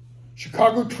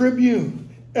 Chicago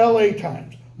Tribune, LA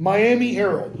Times, Miami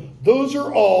Herald. Those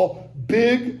are all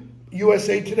big,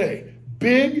 USA Today,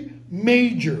 big,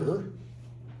 major,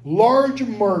 large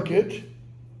market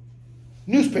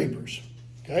newspapers.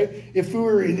 Okay? If we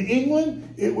were in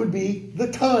England, it would be the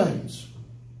Times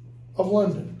of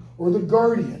London, or the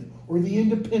Guardian, or the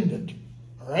Independent.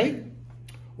 All right?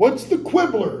 What's the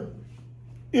Quibbler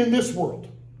in this world?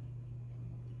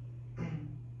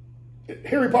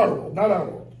 Harry Potter world, not our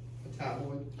world. A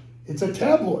tabloid. It's a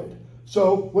tabloid.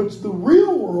 So what's the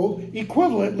real world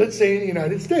equivalent, let's say, in the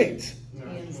United States?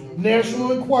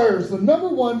 National Enquirer is the number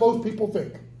one most people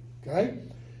think. Okay?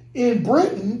 In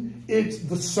Britain, it's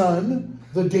the Sun,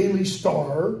 the Daily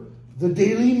Star, the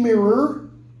Daily Mirror,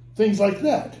 things like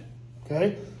that.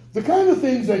 Okay? The kind of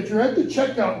things that you're at the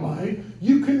checkout line,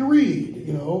 you can read,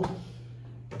 you know,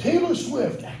 Taylor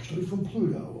Swift, actually from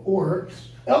Pluto, or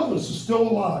Elvis is still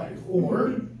alive,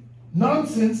 or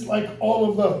nonsense like all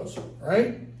of those,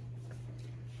 right?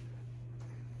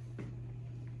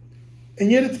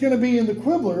 And yet it's going to be in the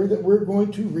Quibbler that we're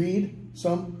going to read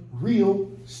some real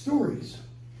stories.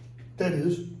 That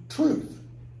is truth.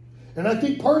 And I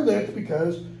think part of that's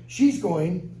because she's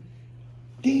going,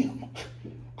 damn,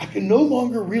 I can no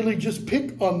longer really just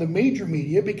pick on the major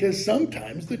media because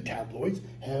sometimes the tabloids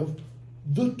have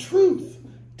the truth.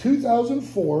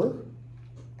 2004,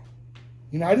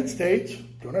 United States,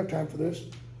 don't have time for this,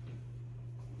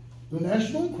 the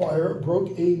National Enquirer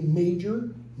broke a major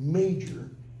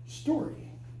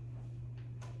story.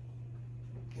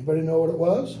 Anybody know what it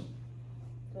was?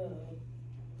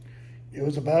 It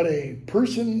was about a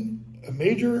person, a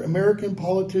major American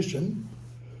politician,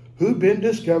 who'd been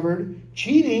discovered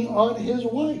cheating on his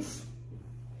wife,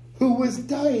 who was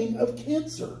dying of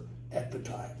cancer at the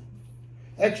time.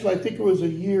 Actually, I think it was a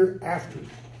year after.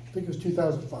 I think it was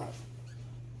 2005.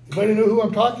 Anybody know who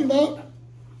I'm talking about?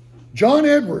 John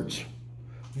Edwards,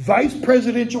 vice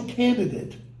presidential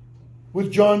candidate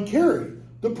with John Kerry,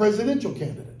 the presidential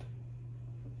candidate.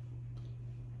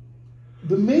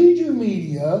 The major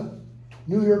media,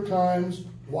 New York Times,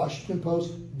 Washington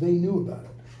Post, they knew about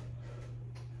it.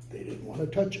 They didn't want to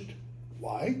touch it.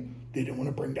 Why? They didn't want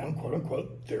to bring down, quote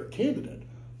unquote, their candidate.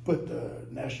 But the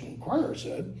National Enquirer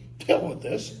said, hell with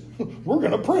this, we're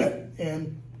going to print it,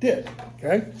 and did,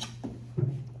 okay?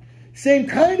 Same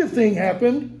kind of thing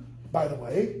happened, by the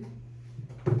way,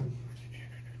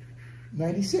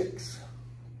 96.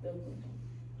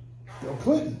 Bill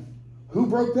Clinton. Who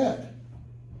broke that?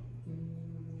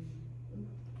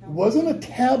 It wasn't a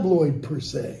tabloid per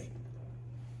se.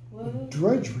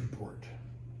 Drudge Report.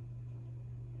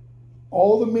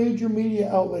 All the major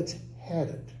media outlets had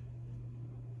it.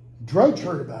 Drudge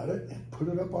heard about it and put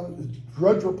it up on it. The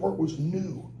Drudge Report was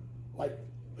new, like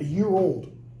a year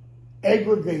old.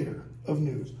 Aggregator of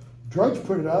news. Drudge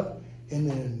put it up, and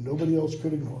then nobody else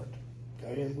could ignore it.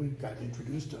 Okay, and we got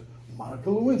introduced to Monica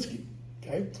Lewinsky.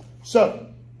 Okay, so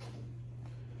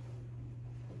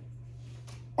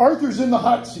Arthur's in the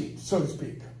hot seat, so to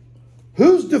speak.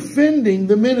 Who's defending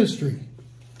the ministry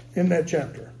in that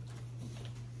chapter?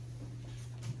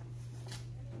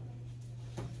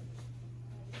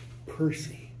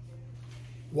 Percy.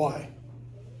 Why?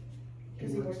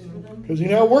 Because he works for them. Because he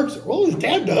now works there. Well, his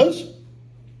dad does.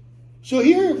 So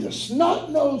here, the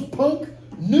snot-nosed punk,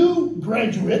 new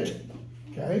graduate,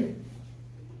 okay,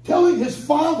 telling his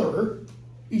father,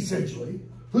 essentially,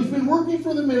 who's been working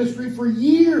for the ministry for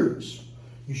years,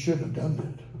 you shouldn't have done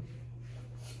that.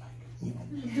 You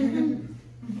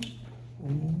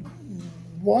know.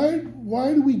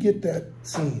 Why do we get that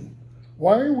scene?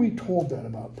 Why are we told that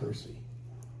about Percy?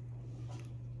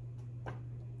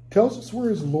 Tells us where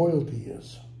his loyalty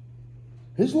is.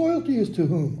 His loyalty is to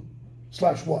whom? /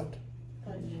 what?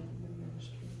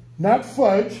 Not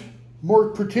Fudge, more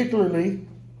particularly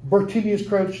Bartimius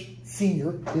Crouch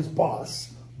Sr., his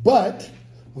boss, but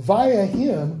via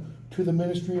him to the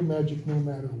ministry of magic no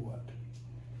matter what.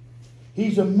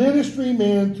 He's a ministry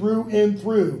man through and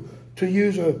through, to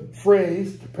use a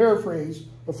phrase, to paraphrase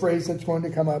a phrase that's going to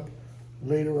come up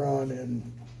later on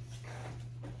in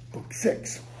book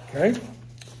 6, okay?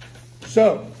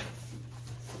 So,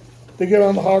 they get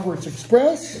on the Hogwarts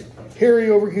Express. Harry,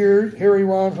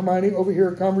 Ron, Hermione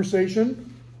overhear a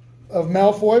conversation of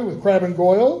Malfoy with Crabbe and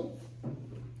Goyle,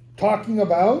 talking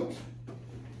about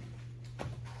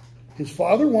his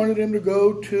father wanted him to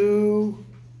go to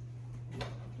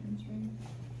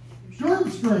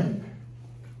Durmstrang,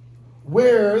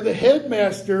 where the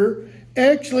headmaster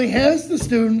actually has the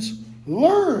students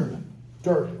learn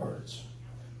dark arts,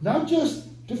 not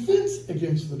just defense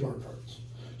against the dark arts.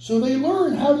 So they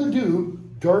learn how to do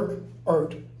dark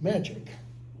art magic.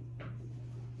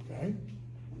 Okay?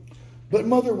 But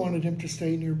Mother wanted him to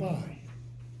stay nearby.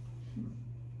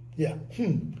 Yeah.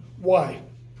 Why?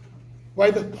 Why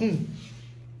the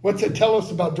What's it tell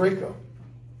us about Draco?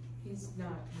 He's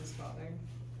not his father,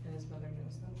 and his mother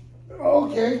knows that.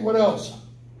 Okay, what else?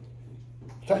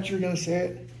 Thought you were going to say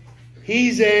it.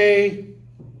 He's a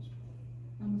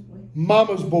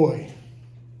mama's boy.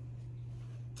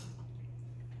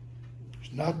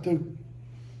 He's not the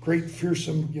great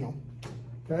fearsome,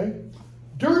 okay?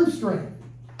 Durmstrang.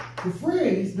 The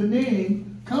phrase, the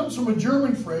name, comes from a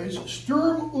German phrase,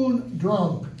 Sturm und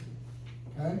Drang.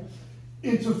 Okay?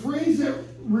 It's a phrase that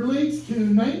relates to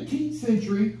 19th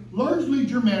century, largely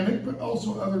Germanic, but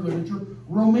also other literature,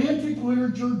 Romantic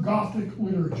literature, Gothic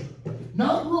literature.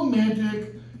 Not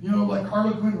romantic, like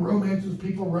Harlequin romances,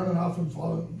 people running off and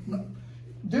falling. No.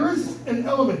 There is an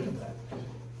element of that.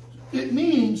 It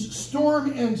means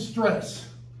storm and stress.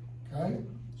 Okay?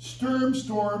 Sturm,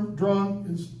 storm, drang,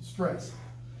 and stress.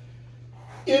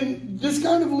 In this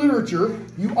kind of literature,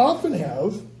 you often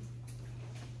have,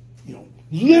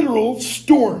 literal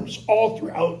storms all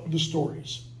throughout the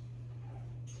stories,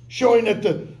 showing that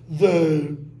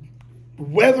the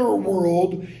weather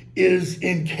world is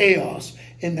in chaos,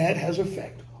 and that has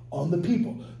effect on the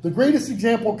people. The greatest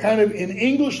example kind of in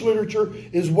English literature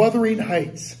is Wuthering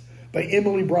Heights by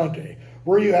Emily Bronte,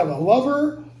 where you have a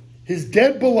lover, his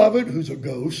dead beloved, who's a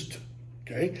ghost,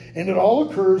 okay, and it all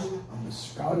occurs on the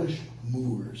Scottish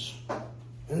moors.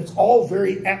 And it's all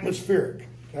very atmospheric,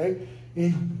 okay?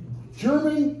 In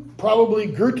German, probably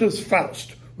Goethe's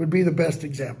Faust would be the best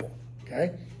example,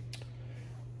 okay?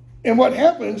 And what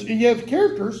happens, you have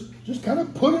characters just kind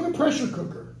of put in a pressure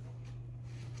cooker.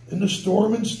 And the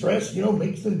storm and stress,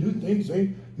 makes them do things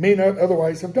they may not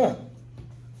otherwise have done.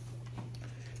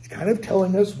 It's kind of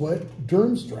telling us what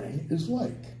Durmstrang is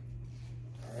like.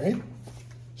 All right?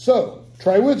 So,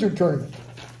 Triwizard Tournament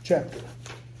chapter.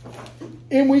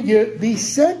 And we get the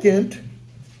second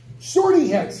Sorting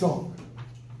Hat song.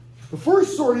 The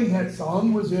first Sorting Hat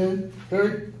song was in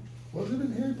Harry Was it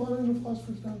in Harry Potter and the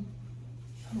Philosopher's Stone?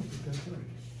 I don't think that's right.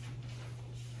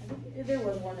 I think there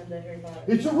was one in the Harry Potter.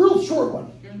 It's a real short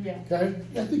one. Yeah. Okay?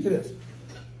 I think it is.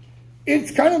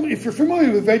 It's kind of, if you're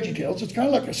familiar with VeggieTales, it's kind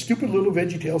of like a stupid little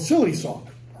VeggieTales silly song,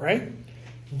 right?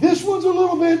 This one's a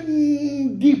little bit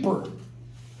deeper.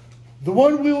 The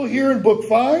one we'll hear in book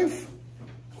 5,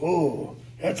 oh,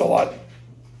 that's a lot.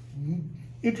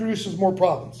 Introduces more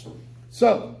problems.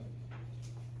 So,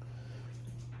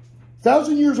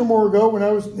 1,000 years or more ago, when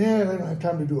I was, I don't have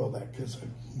time to do all that because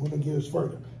I want to get us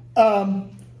further.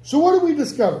 So what do we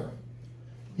discover?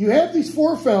 You have these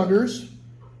 4 founders,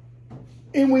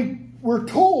 and we're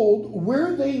told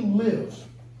where they live,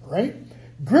 right?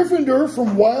 Gryffindor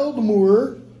from Wild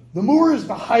Moor. The Moor is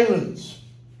the Highlands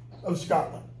of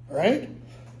Scotland, right?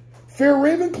 Fair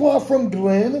Ravenclaw from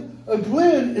Glen. A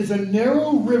glen is a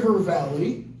narrow river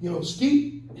valley,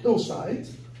 steep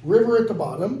hillsides, river at the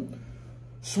bottom.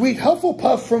 Sweet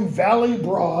Hufflepuff from Valley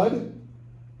Broad,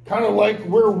 kind of like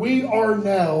where we are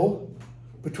now,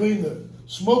 between the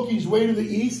Smokies way to the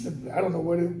east and I don't know,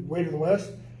 way to the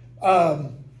west.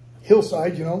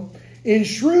 Hillside, And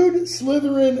Shrewd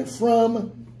Slytherin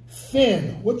from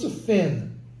Fen. What's a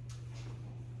fen?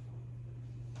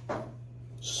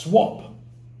 Swamp.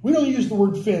 We don't use the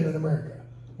word fen in America.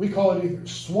 We call it either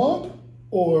swamp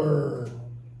or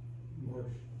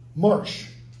marsh.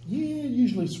 Yeah,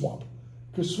 usually swamp.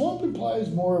 Because swamp implies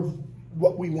more of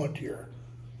what we want here.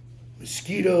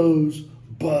 Mosquitoes,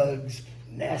 bugs,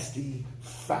 nasty,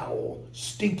 foul,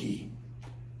 stinky.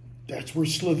 That's where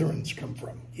Slytherins come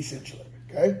from, essentially,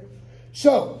 okay?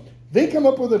 So, they come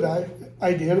up with an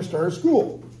idea to start a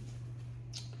school.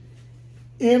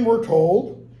 And we're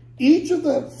told each of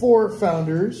the 4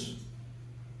 founders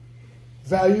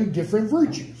valued different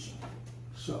virtues.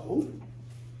 So,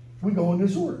 we go in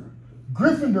this order.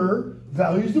 Gryffindor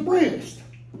values the bravest.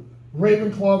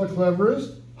 Ravenclaw the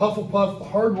cleverest. Hufflepuff the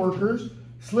hard workers.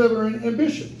 Slytherin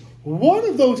ambition. One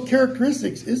of those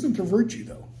characteristics isn't a virtue,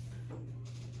 though.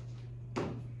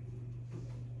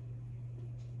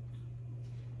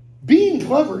 Being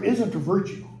clever isn't a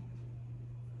virtue.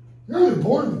 You're either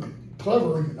born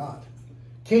clever or you're not.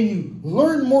 Can you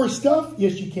learn more stuff?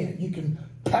 Yes, you can. You can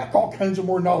pack all kinds of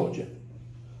more knowledge in.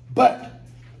 But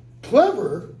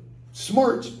clever,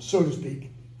 smart, so to speak,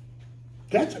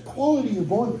 that's a quality you're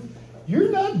born with.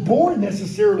 You're not born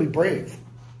necessarily brave.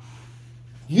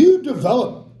 You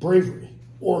develop bravery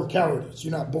or cowardice.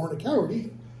 You're not born a coward either.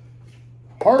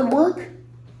 Hard work,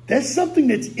 that's something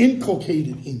that's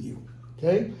inculcated in you.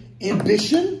 Okay?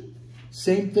 Ambition,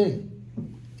 same thing.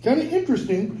 It's kind of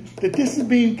interesting that this is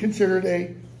being considered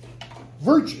a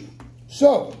virtue.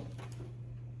 So,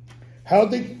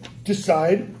 how'd they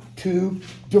decide to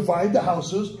divide the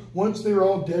houses once they were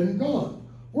all dead and gone?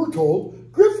 We're told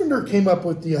Gryffindor came up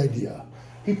with the idea.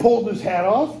 He pulled his hat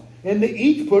off, and they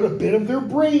each put a bit of their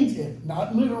brains in.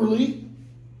 Not literally.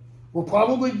 We're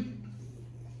probably,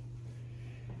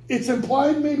 it's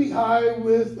implied maybe high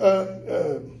with,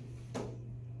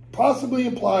 possibly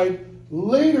implied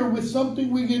later with something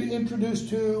we get introduced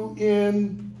to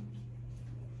in,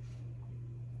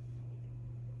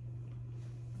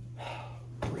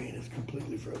 brain is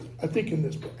completely frozen. I think in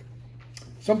this book.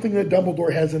 Something that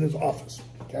Dumbledore has in his office,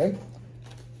 okay?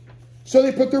 So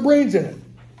they put their brains in it.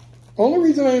 Only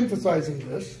reason I'm emphasizing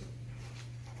this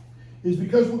is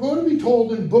because we're going to be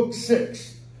told in book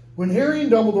 6, when Harry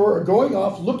and Dumbledore are going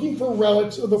off looking for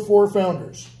relics of the 4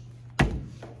 founders,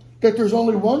 that there's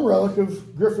only one relic of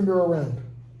Gryffindor around.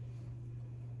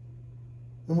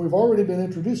 And we've already been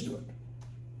introduced to it.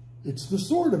 It's the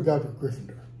sword of Godric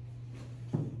Gryffindor.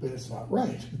 But it's not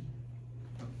right,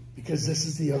 because this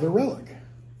is the other relic.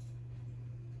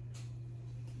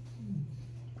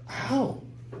 How?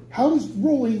 How does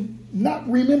Rowling not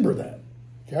remember that?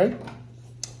 Okay?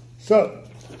 So,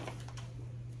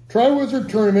 Triwizard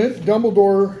Tournament,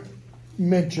 Dumbledore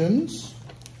mentions.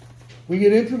 We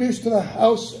get introduced to the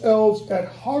house elves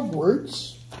at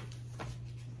Hogwarts.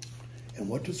 And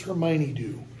what does Hermione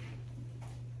do?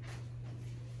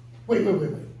 Wait.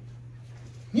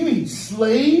 You mean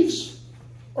slaves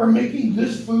are making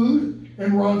this food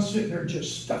and Ron's sitting there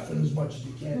just stuffing as much as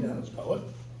he can down his gullet?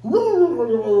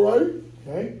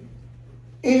 Okay.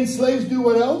 And slaves do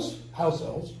what else? House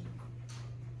elves.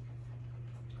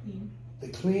 They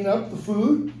clean up the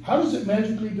food. How does it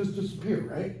magically just disappear,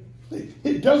 right?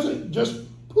 It doesn't just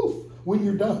poof when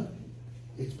you're done.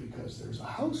 It's because there's a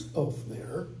house elf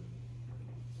there,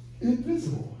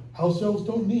 invisible. House elves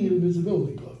don't need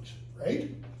invisibility cloaks, right?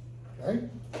 Okay.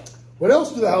 What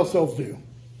else do the house elves do?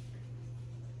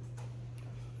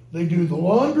 They do the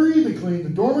laundry, they clean the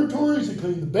dormitories, they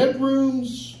clean the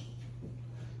bedrooms.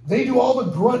 They do all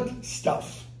the grunt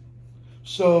stuff.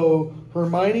 So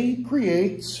Hermione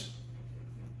creates,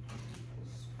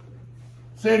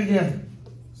 say it again,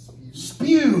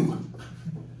 spew.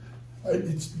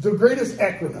 It's the greatest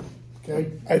acronym,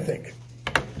 okay, I think.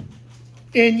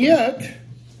 And yet,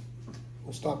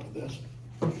 we'll stop with this.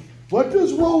 What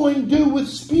does Rowling do with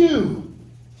spew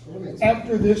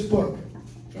after this book?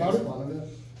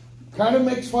 Kind of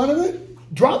makes fun of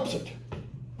it, drops it.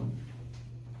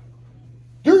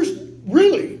 There's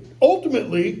really,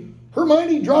 ultimately,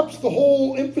 Hermione drops the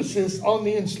whole emphasis on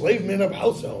the enslavement of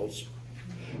house elves,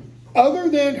 other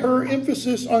than her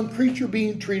emphasis on creature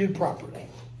being treated properly.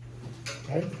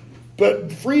 Okay?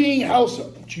 But freeing house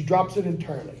elves, she drops it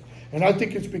entirely. And I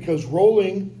think it's because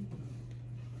Rowling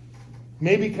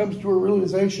maybe comes to a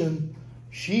realization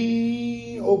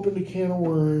she opened a can of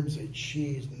worms that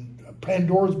she's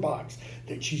Pandora's box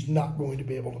that she's not going to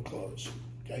be able to close.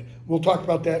 Okay, we'll talk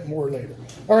about that more later.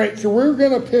 All right, so we're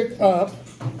going to pick up.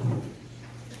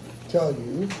 Tell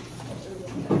you,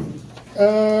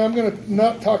 I'm going to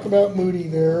not talk about Moody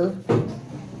there.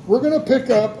 We're going to pick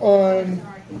up on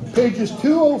pages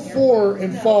 204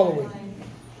 and following,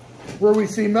 where we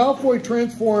see Malfoy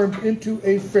transformed into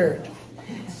a ferret.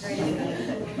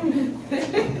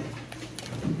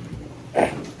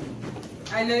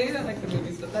 I know you don't like the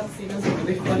movies, but that scene is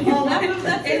really funny. Oh,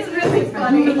 it's really I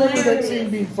funny. remember that scene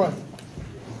being funny.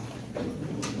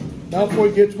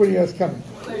 Malfoy gets what he has coming.